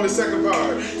 sing along the second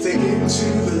part. Say, into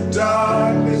the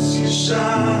darkness you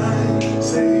shine.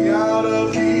 Say, out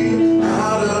of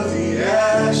the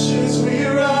ashes we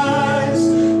rise.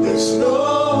 There's no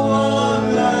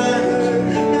one like you.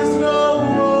 There's no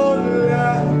one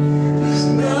like you. There's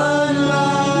none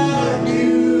like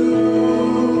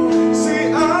you. See,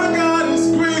 our God is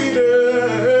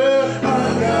greater.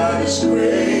 Our God is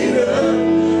greater.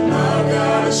 Our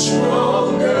God is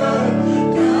stronger.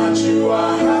 God, you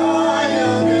are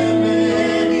higher than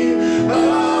any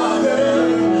other.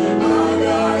 Our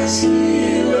God is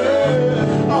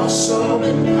healer. Awesome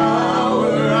in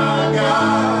power. Our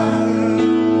God.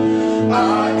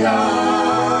 Our God.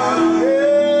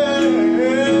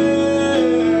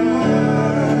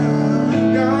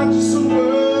 God, you're so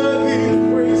worthy of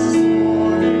praise this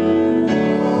morning.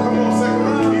 Come on,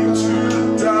 second. Into the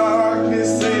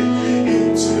darkness,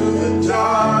 into the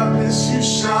darkness you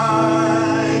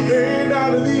shine. And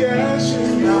out of the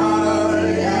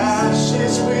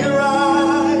ashes we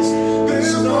rise.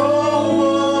 There's no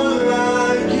one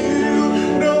like you,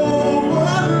 no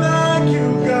one like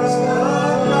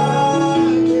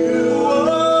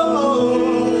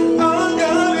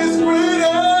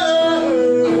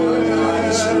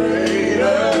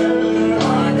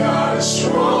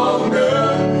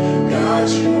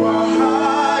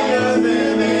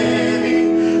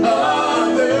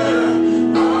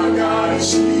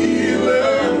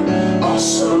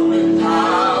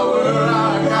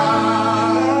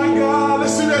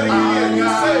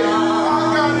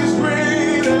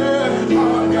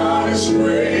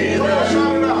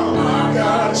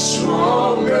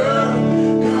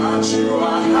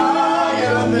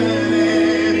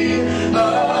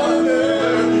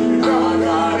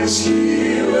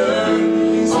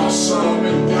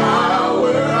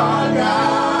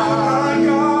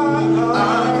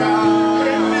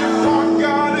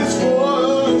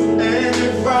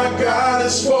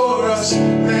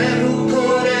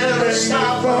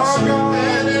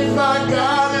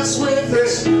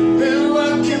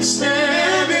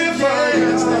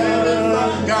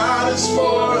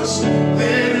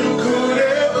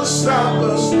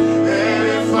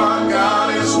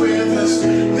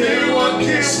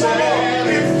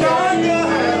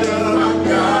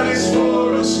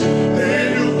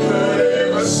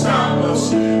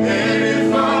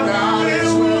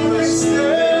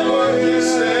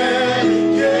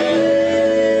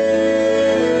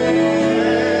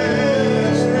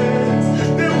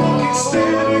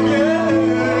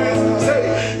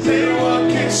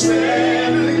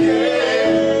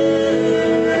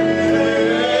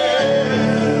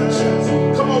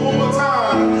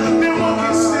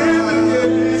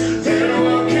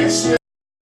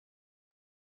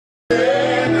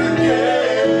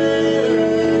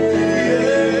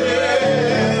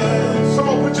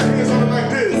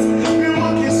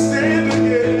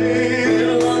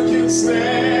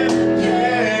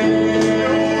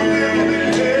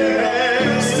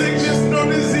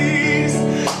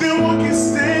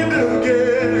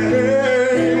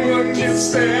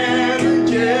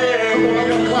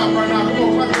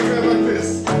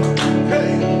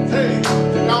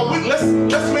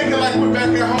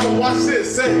it.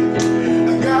 Say,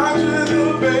 God, you're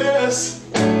the best.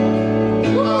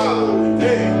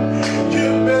 Hey,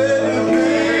 you're better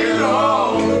than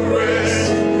all the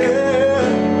rest. Yeah,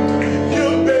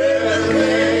 you're better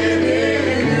than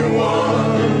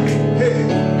anyone. Hey,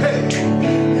 hey,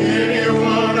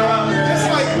 anyone out there. Just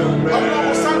like a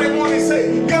normal Sunday morning,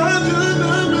 say, God, you're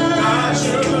the best. God,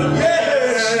 you're the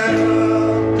best. Yeah.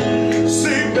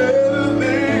 Say, better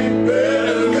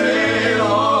than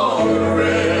all the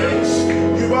rest.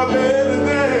 You are better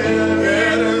than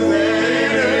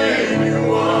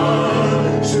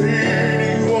anyone. Say,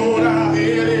 anyone out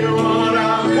there.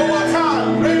 One more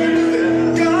time. Break it with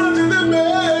it. God, you're the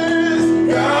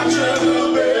best. God, you're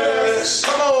the best.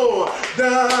 Come on.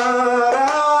 Da,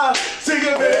 da. Sing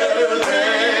it better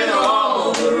than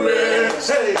all the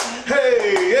rest. Hey,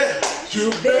 hey, yeah.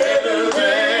 You're better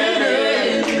than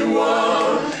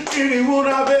anyone. Anyone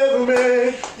I've ever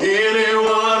met.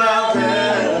 Anyone I've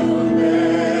ever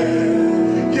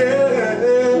met. Yeah.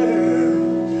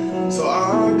 So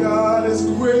our God is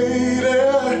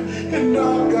greater, and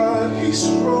our God, He's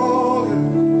stronger.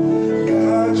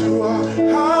 God, you are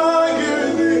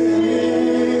higher than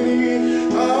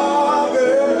any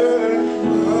other.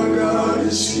 Our God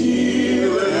is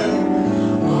healer,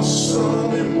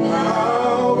 awesome in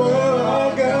power.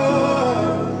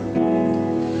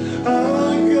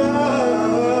 Our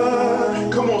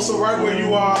God. Come on, so right where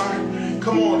you are,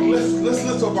 come on, let's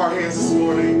lift up our hands this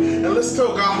morning and let's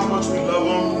tell God how much we love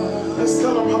Him. Let's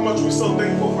tell Him how much we're so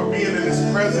thankful for being in His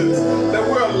presence, that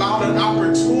we're allowed an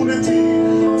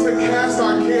opportunity to cast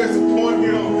our cares upon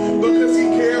Him because He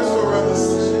cares for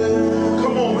us.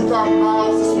 Come on, with our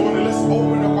mouths this morning, let's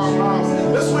open up our mouths.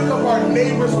 Let's wake up our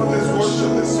neighbors with this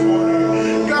worship this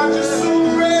morning. God, you're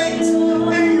so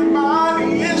great and you're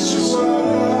mighty. Yes, you are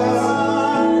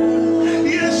God.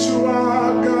 Yes, you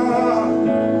are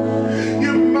God.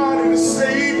 You're mighty to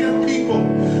save your people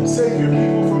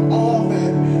from all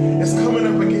that is coming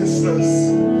up against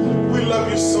us. We love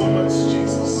you so much,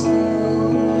 Jesus.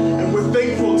 And we're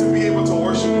thankful to be able to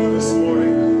worship you this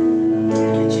morning.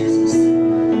 Thank you, Jesus.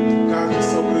 God, you're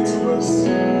so good to us.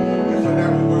 And for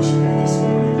that, we worship you this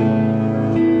morning.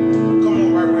 Come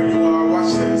on, right where you are.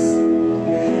 Watch this.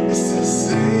 It's the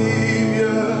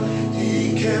Savior.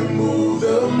 He can move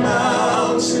the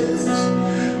mountains.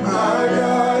 My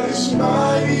God is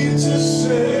mighty to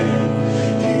save.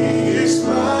 He is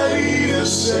mighty to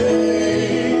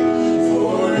save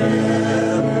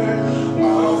forever.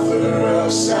 Author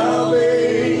of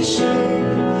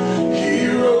salvation. He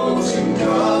rose and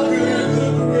conquered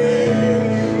the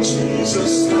grave.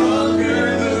 Jesus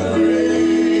conquered the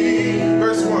grave.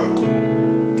 Verse 1.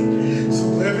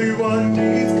 So everyone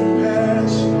needs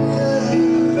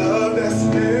compassion, love that's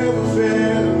never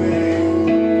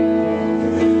failing.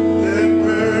 Let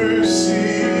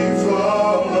mercy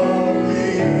fall on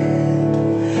me.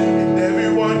 And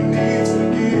everyone needs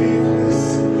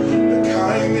forgiveness, the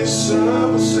kindness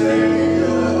of a Savior.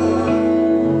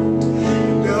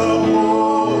 The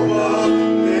hope of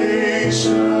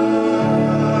nations.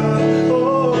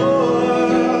 Oh,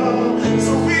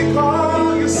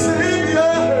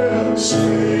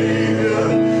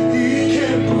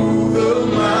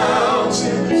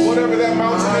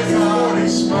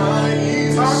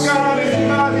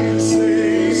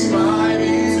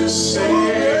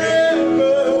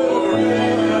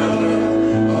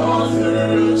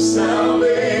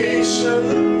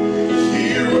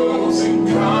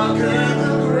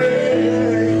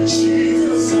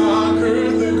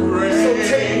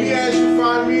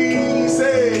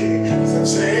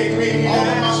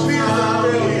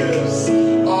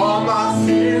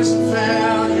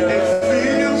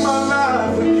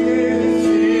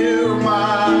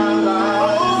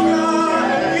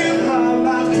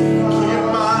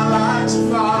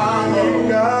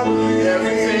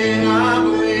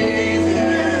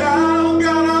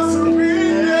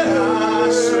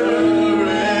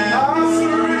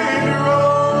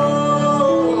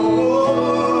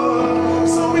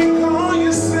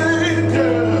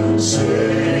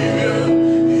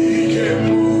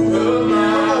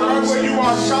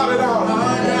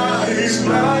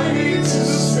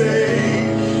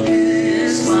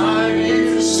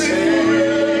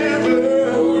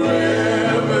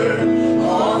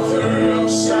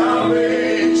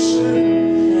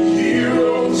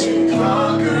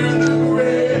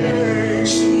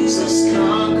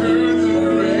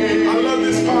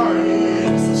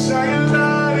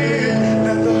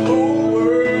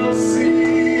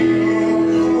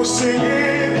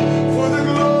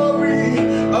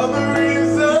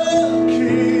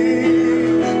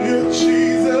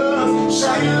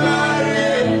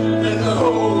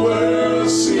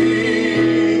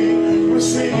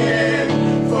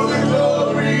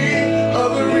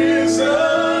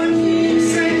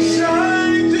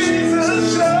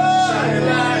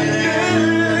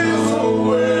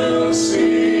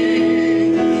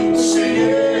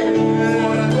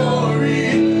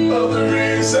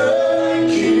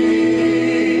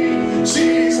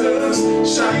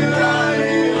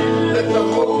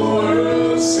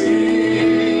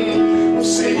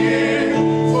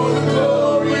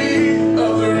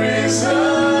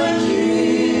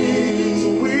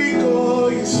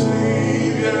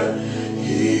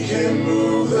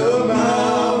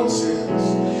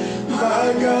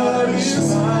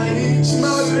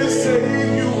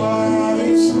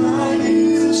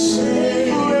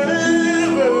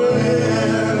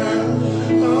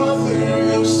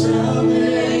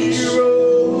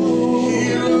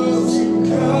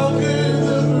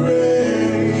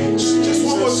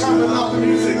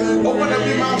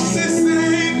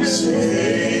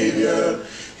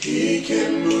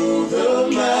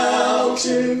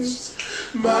 mountains.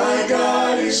 My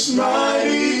God is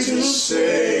mighty to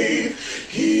save.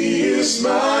 He is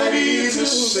mighty to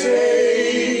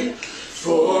save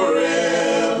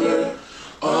forever.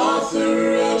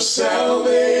 Author of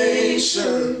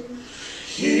salvation.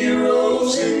 He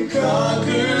rose and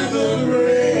conquered the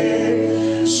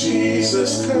grave.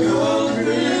 Jesus conquered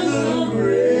the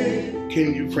grave.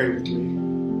 Can you pray with me?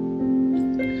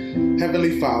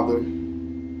 Heavenly Father,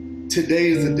 today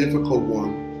is a difficult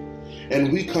one,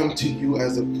 and we come to you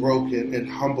as a broken and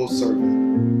humble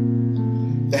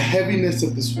servant. The heaviness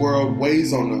of this world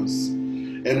weighs on us,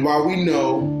 and while we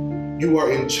know you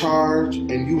are in charge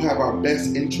and you have our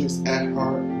best interests at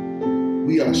heart,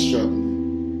 we are struggling.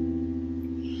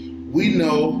 We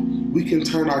know we can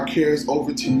turn our cares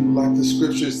over to you like the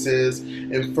scripture says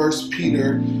in 1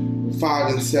 Peter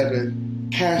 5 and 7,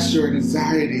 cast your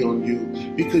anxiety on you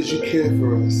because you care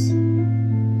for us.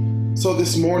 So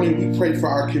this morning we pray for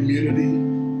our community.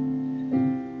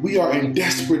 We are in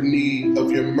desperate need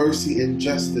of your mercy and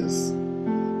justice.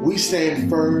 We stand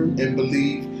firm and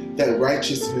believe that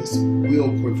righteousness will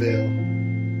prevail.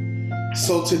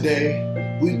 So today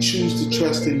we choose to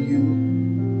trust in you,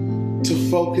 to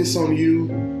focus on you,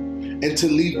 and to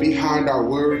leave behind our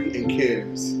worry and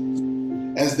cares,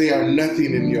 as they are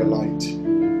nothing in your light.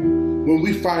 When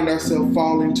we find ourselves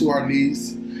falling to our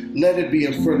knees, let it be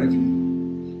in front of you,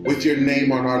 with your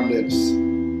name on our lips.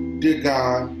 Dear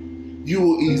God, you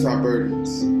will ease our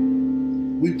burdens.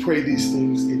 We pray these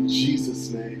things in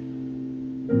Jesus'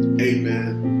 name.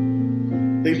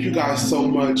 Amen. Thank you guys so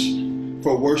much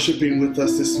for worshiping with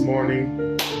us this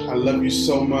morning. I love you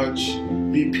so much.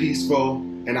 Be peaceful,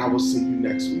 and I will see you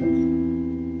next week.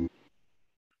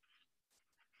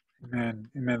 Amen.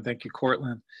 Amen. Thank you,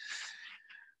 Cortland.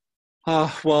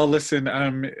 Well, listen.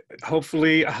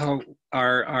 Hopefully, our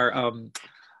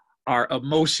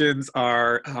emotions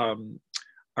are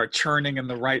churning in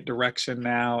the right direction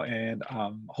now, and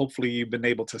hopefully, you've been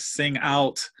able to sing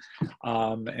out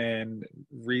and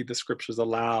read the scriptures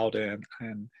aloud, and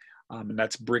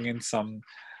that's bringing some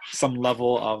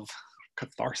level of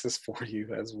catharsis for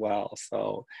you as well.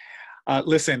 So,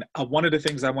 listen. One of the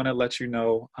things I want to let you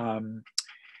know.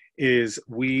 Is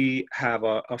we have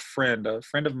a friend of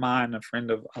mine, a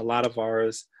friend of a lot of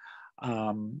ours.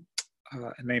 Her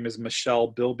name is Michelle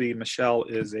Bilby. Michelle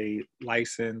is a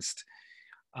licensed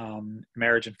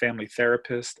marriage and family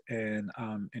therapist, and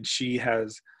she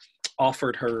has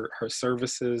offered her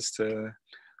services to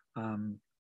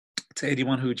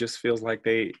anyone who just feels like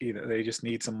they just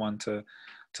need someone to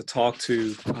talk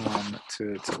to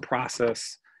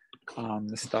process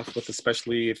this stuff with,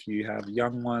 especially if you have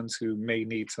young ones who may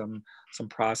need some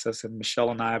process. And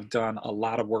Michelle and I have done a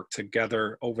lot of work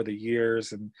together over the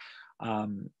years, and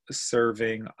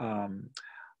serving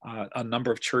a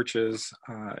number of churches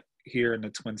here in the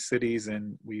Twin Cities,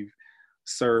 and we've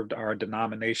served our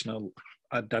denomination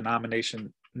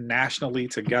nationally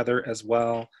together as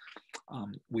well.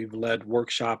 We've led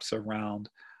workshops around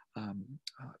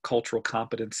cultural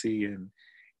competency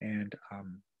and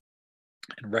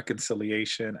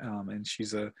reconciliation, and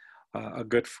she's a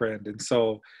good friend. And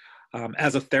so,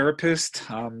 as a therapist,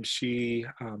 her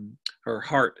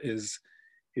heart is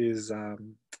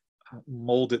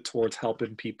molded towards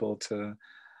helping people to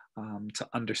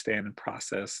understand and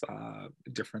process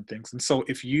different things. And so,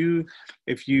 if you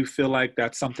feel like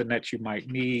that's something that you might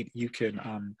need, you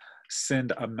can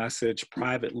send a message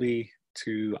privately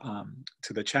to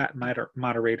the chat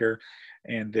moderator,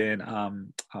 and then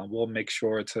we'll make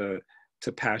sure to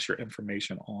pass your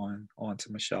information on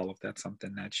to Michelle if that's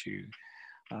something that you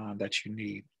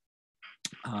need.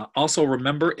 Also,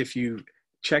 remember, if you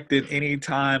checked in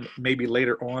anytime, maybe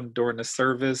later on during the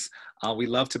service, we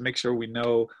love to make sure we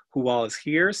know who all is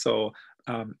here. So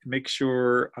make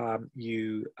sure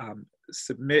you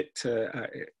submit to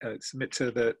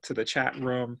the chat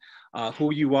room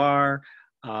who you are.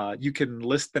 You can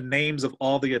list the names of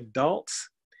all the adults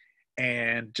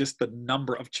and just the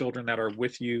number of children that are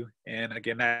with you. And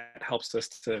again, that helps us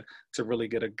to really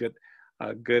get a good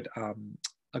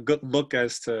look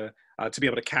as to be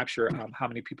able to capture how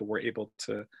many people we're able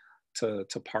to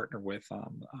partner with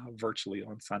virtually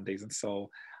on Sundays. And so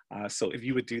if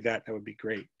you would do that, that would be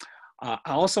great. I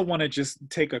also want to just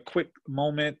take a quick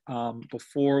moment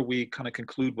before we kind of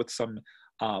conclude with some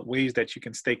ways that you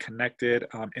can stay connected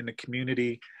in the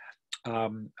community. I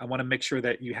want to make sure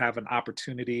that you have an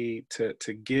opportunity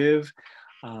to give.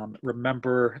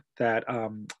 Remember that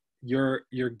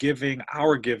your giving,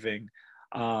 our giving,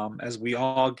 as we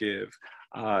all give,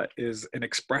 is an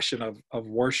expression of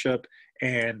worship.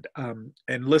 And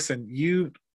listen,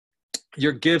 your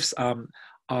gifts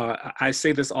I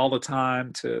say this all the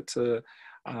time to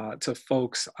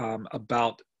folks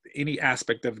about any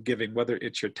aspect of giving, whether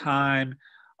it's your time,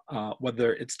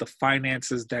 whether it's the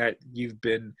finances that you've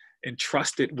been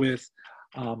entrusted with.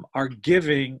 Our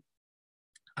giving,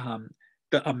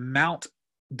 the amount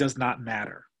does not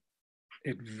matter.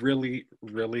 It really,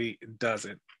 really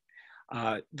doesn't.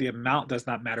 The amount does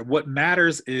not matter. What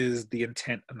matters is the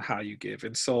intent and how you give.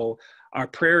 And so our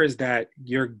prayer is that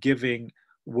your giving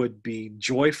would be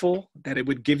joyful, that it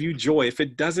would give you joy. If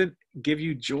it doesn't give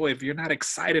you joy, if you're not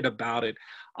excited about it,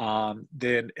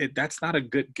 then that's not a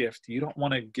good gift. You don't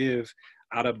want to give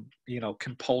out of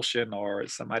compulsion or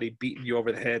somebody beating you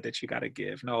over the head that you got to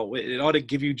give. No, it ought to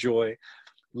give you joy.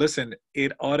 Listen,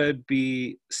 it ought to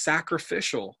be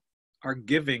sacrificial. Our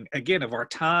giving, again, of our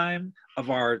time, of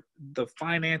the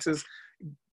finances,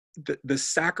 the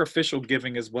sacrificial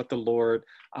giving is what the Lord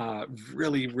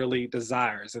really, really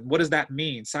desires. And what does that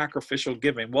mean, sacrificial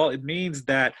giving? Well, it means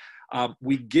that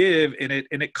we give, and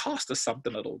it costs us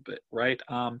something a little bit, right?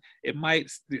 It might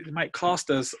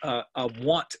cost us a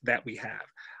want that we have.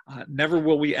 Never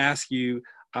will we ask you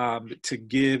to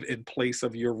give in place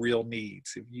of your real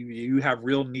needs. If you have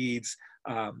real needs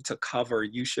to cover,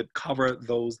 you should cover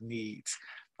those needs.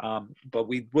 But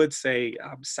we would say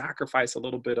sacrifice a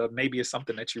little bit of maybe it's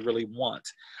something that you really want.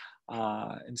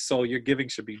 And so your giving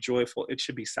should be joyful. It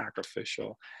should be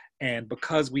sacrificial. And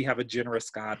because we have a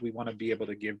generous God, we want to be able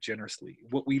to give generously.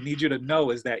 What we need you to know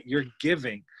is that your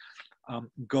giving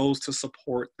goes to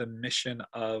support the mission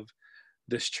of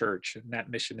this church. And that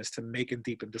mission is to make and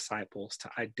deepen disciples, to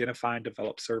identify and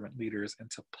develop servant leaders, and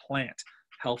to plant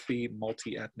healthy,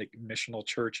 multi-ethnic missional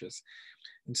churches.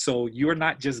 And so you are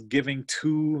not just giving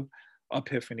to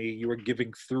Epiphany, you are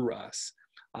giving through us.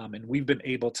 And we've been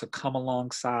able to come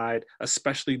alongside,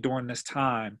 especially during this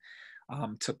time,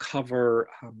 to cover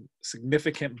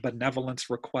significant benevolence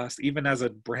requests, even as a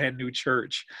brand new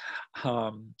church,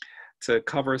 to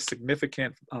cover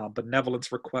significant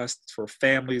benevolence requests for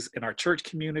families in our church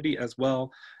community, as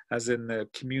well as in the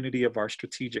community of our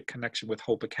strategic connection with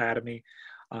Hope Academy.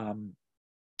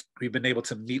 We've been able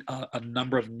to meet a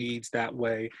number of needs that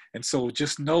way. And so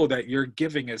just know that your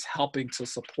giving is helping to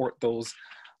support those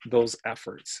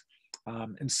efforts.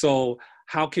 And so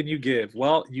how can you give?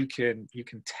 Well, you can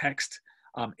text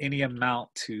any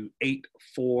amount to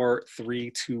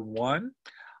 84321.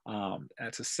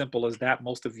 It's as simple as that.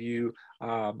 Most of you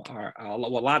a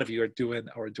lot of you are doing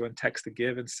text to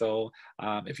give. And so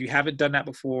if you haven't done that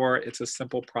before, it's a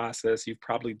simple process. You've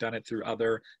probably done it through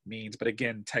other means, but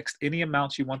again, text any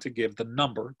amount you want to give, the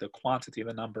number, the quantity of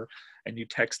the number, and you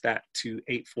text that to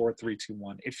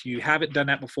 84321. If you haven't done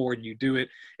that before and you do it,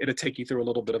 it'll take you through a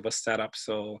little bit of a setup,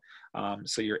 so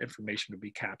your information will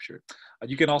be captured.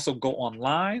 You can also go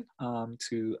online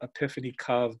to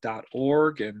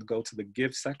epiphanycov.org and go to the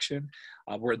give section.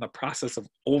 We're in the process of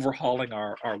overhauling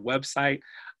our website,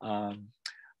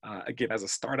 again, as a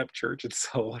startup church, and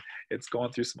so it's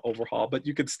going through some overhaul, but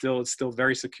you can it's still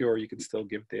very secure. You can still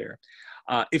give there.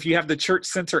 If you have the Church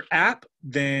Center app,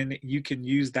 then you can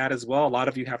use that as well. A lot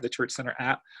of you have the Church Center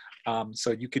app,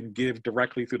 so you can give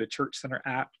directly through the Church Center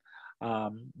app.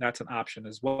 That's an option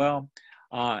as well.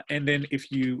 And then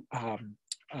if you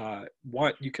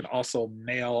want, you can also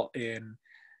mail in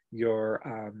your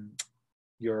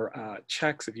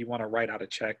checks. If you want to write out a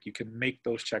check, you can make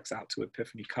those checks out to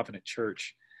Epiphany Covenant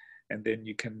Church, and then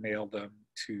you can mail them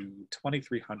to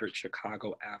 2300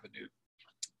 Chicago Avenue,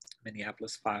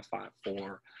 Minneapolis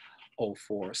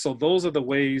 55404. So those are the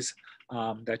ways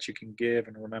that you can give.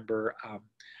 And remember,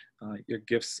 your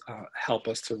gifts help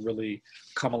us to really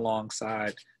come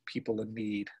alongside people in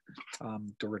need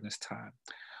during this time.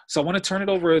 So I want to turn it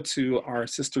over to our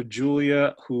sister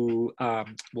Julia, who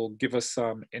will give us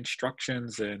some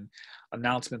instructions and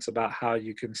announcements about how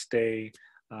you can stay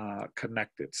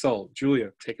connected. So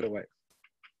Julia, take it away.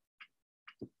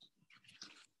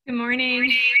 Good morning,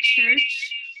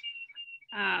 church.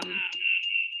 I'm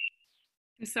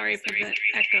sorry for the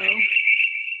echo.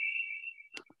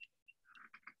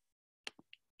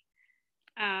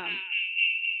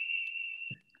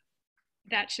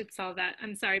 That should solve that.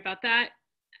 I'm sorry about that.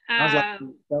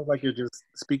 Sounds like you're just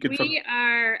speaking from.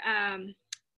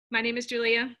 My name is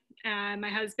Julia. My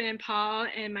husband, Paul,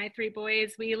 and my 3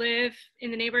 boys, we live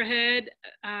in the neighborhood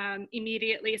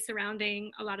immediately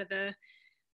surrounding a lot of the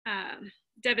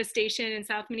devastation in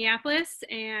South Minneapolis.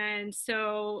 And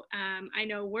so I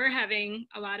know we're having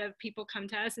a lot of people come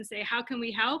to us and say, how can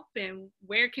we help and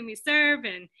where can we serve?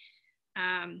 And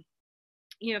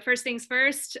first things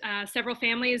first, several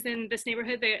families in this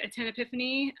neighborhood that attend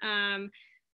Epiphany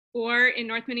or in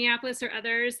North Minneapolis or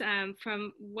others.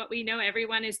 From what we know,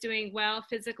 everyone is doing well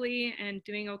physically and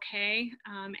doing okay.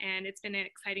 And it's been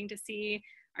exciting to see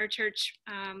our church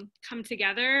come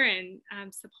together and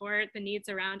support the needs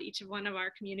around each of one of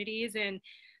our communities. And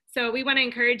so we want to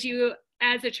encourage you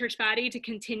as a church body to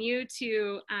continue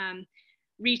to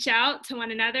reach out to one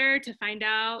another to find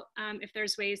out if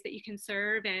there's ways that you can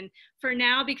serve. And for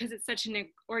now, because it's such an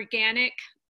organic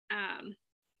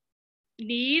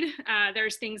need,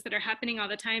 there's things that are happening all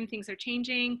the time, things are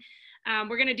changing.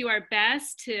 We're going to do our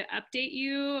best to update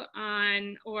you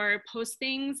on or post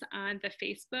things on the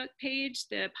Facebook page,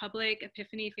 the public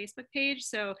Epiphany Facebook page.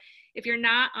 So if you're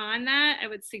not on that, I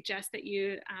would suggest that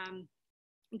you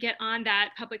get on that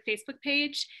public Facebook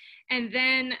page. And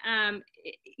then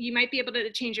you might be able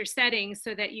to change your settings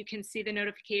so that you can see the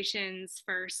notifications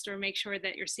first, or make sure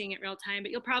that you're seeing it real time.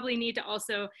 But you'll probably need to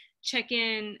also check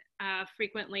in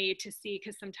frequently to see,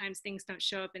 because sometimes things don't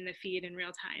show up in the feed in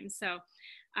real time. So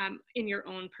in your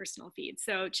own personal feed.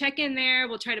 So check in there.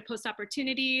 We'll try to post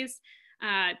opportunities.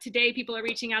 Today, people are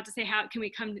reaching out to say, how can we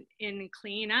come in and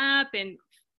clean up? And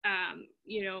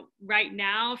you know, right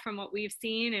now, from what we've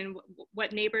seen and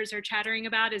what neighbors are chattering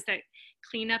about, is that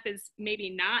cleanup is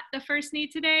maybe not the first need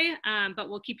today, but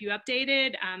we'll keep you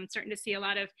updated. I'm starting to see a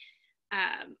lot of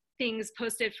things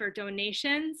posted for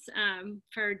donations,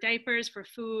 for diapers, for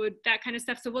food, that kind of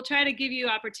stuff. So we'll try to give you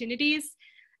opportunities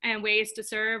and ways to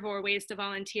serve or ways to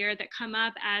volunteer that come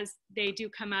up as they do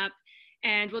come up.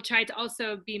 And we'll try to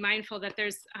also be mindful that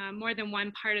there's more than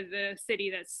one part of the city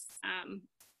that's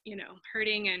you know,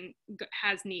 hurting and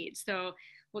has needs. So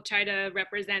we'll try to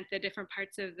represent the different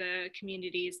parts of the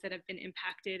communities that have been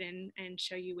impacted and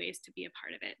show you ways to be a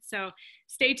part of it. So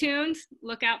stay tuned,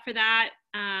 look out for that,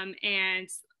 and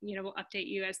you know, we'll update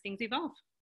you as things evolve.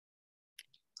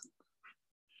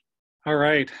 All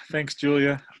right, thanks,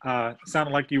 Julia.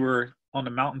 Sounded like you were on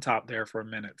the mountaintop there for a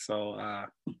minute. So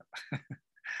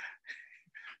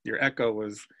your echo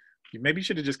was, maybe you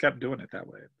should have just kept doing it that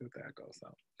way with the echo.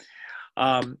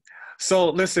 So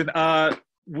listen,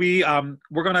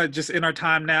 we're gonna just end our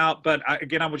time now. But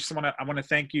again, I want to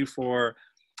thank you for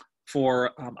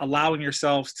allowing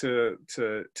yourselves to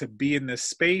be in this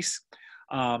space,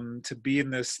 to be in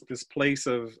this place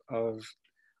of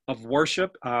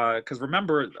worship. Because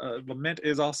remember, lament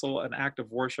is also an act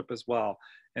of worship as well.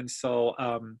 And so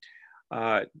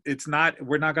it's not.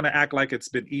 We're not going to act like it's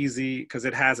been easy, because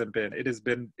it hasn't been. It has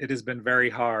been very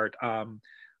hard.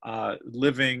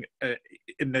 Living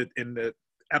in the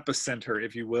epicenter,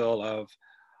 if you will,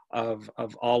 of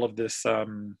all of this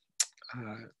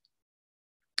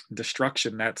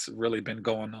destruction that's really been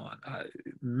going on.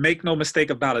 Make no mistake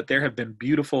about it, there have been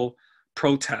beautiful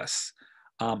protests,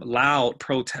 loud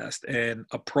protests, and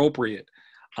appropriate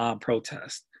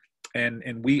protests,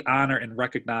 and we honor and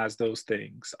recognize those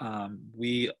things. A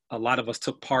lot of us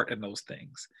took part in those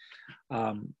things,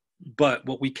 but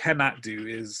what we cannot do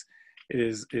is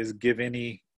give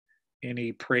any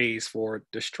praise for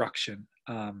destruction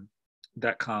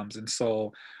that comes. And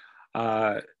so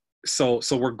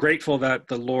we're grateful that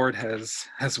the Lord has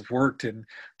worked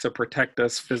to protect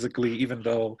us physically, even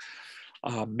though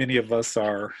many of us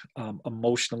are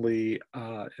emotionally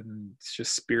and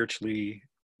just spiritually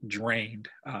drained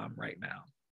right now.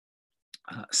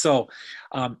 So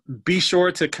be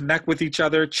sure to connect with each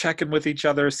other, check in with each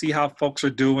other, see how folks are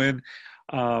doing.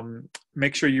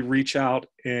 Make sure you reach out,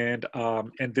 and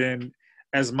then,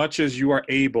 as much as you are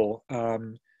able,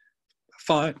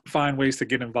 find ways to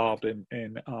get involved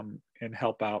and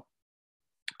help out.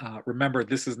 Remember,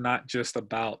 this is not just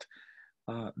about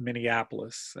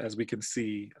Minneapolis. As we can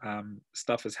see,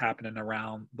 stuff is happening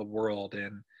around the world,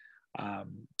 and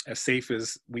as safe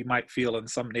as we might feel in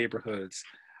some neighborhoods,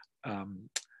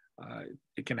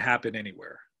 it can happen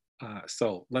anywhere.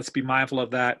 So let's be mindful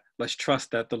of that. Let's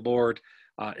trust that the Lord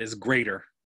is greater.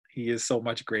 He is so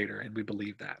much greater, and we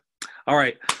believe that. All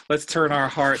right, let's turn our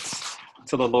hearts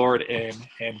to the Lord in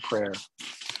prayer.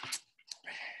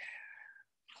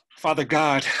 Father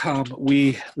God,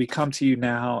 we come to you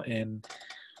now in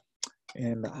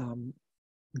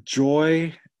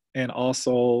joy and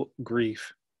also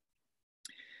grief.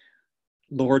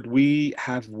 Lord, we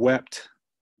have wept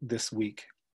this week.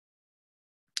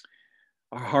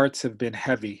 Our hearts have been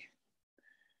heavy.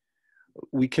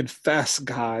 We confess,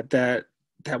 God, that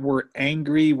we're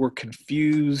angry, we're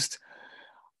confused.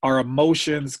 Our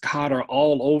emotions, God, are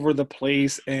all over the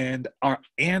place, and our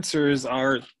answers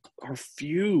are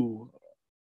few.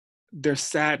 There's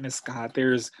sadness, God.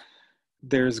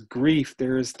 There's grief.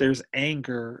 There's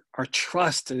anger. Our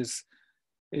trust is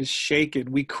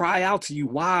shaken. We cry out to you,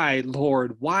 why,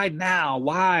 Lord? Why now?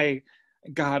 Why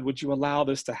God, would you allow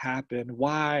this to happen?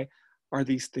 Why are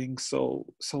these things so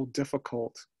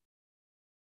difficult?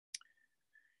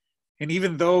 And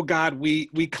even though, God, we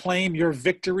claim your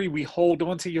victory, we hold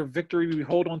on to your victory, we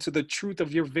hold on to the truth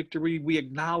of your victory, we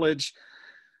acknowledge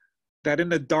that in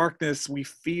the darkness we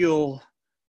feel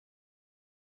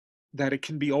that it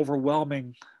can be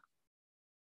overwhelming.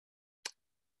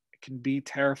 It can be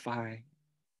terrifying.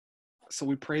 So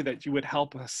we pray that you would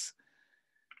help us.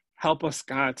 Help us,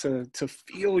 God, to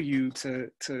feel you, to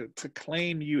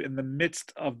claim you in the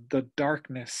midst of the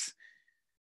darkness,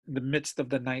 in the midst of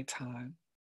the nighttime.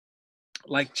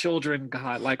 Like children,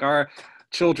 God, like our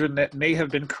children that may have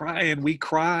been crying, we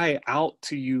cry out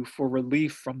to you for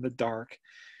relief from the dark.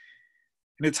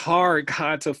 And it's hard,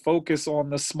 God, to focus on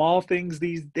the small things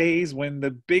these days when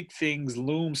the big things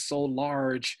loom so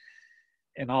large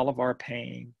in all of our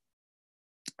pain.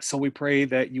 So we pray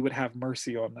that you would have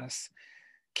mercy on us.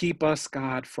 Keep us,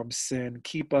 God, from sin.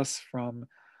 Keep us from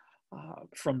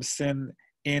sin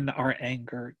in our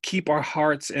anger. Keep our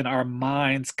hearts and our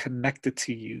minds connected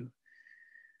to you.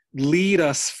 Lead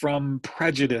us from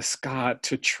prejudice, God,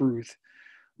 to truth.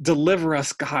 Deliver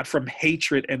us, God, from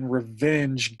hatred and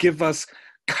revenge. Give us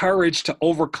courage to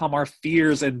overcome our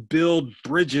fears and build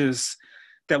bridges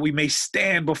that we may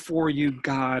stand before you,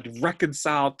 God,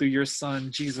 reconciled through your Son,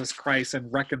 Jesus Christ,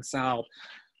 and reconciled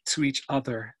to each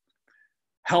other.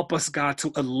 Help us, God,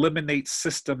 to eliminate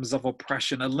systems of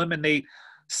oppression, eliminate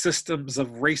systems of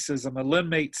racism,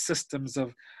 eliminate systems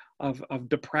of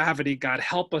depravity. God,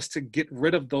 help us to get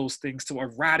rid of those things, to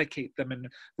eradicate them and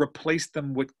replace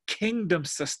them with kingdom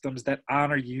systems that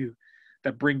honor you,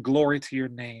 that bring glory to your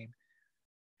name,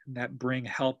 and that bring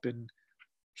help and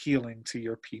healing to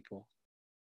your people.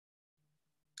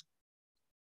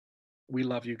 We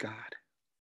love you, God.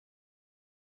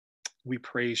 We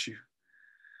praise you.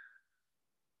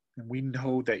 And we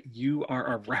know that you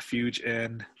are a refuge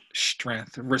and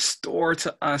strength. Restore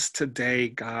to us today,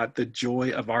 God, the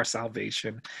joy of our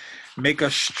salvation. Make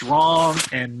us strong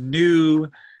and new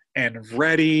and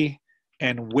ready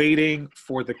and waiting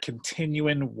for the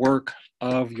continuing work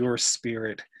of your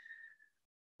Spirit.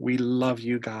 We love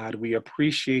you, God. We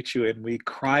appreciate you, and we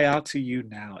cry out to you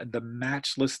now in the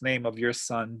matchless name of your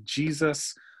Son,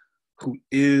 Jesus, who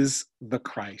is the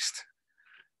Christ.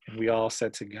 And we all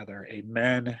said together,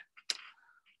 amen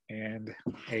and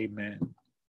amen.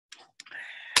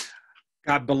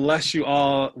 God bless you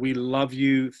all. We love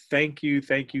you. Thank you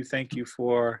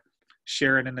for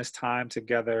sharing in this time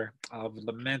together of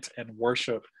lament and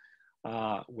worship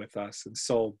with us. And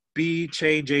so be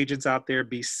change agents out there.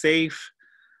 Be safe.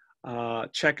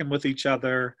 Check in with each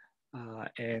other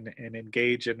and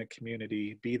engage in the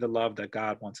community. Be the love that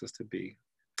God wants us to be.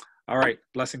 All right.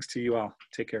 Blessings to you all.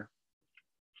 Take care.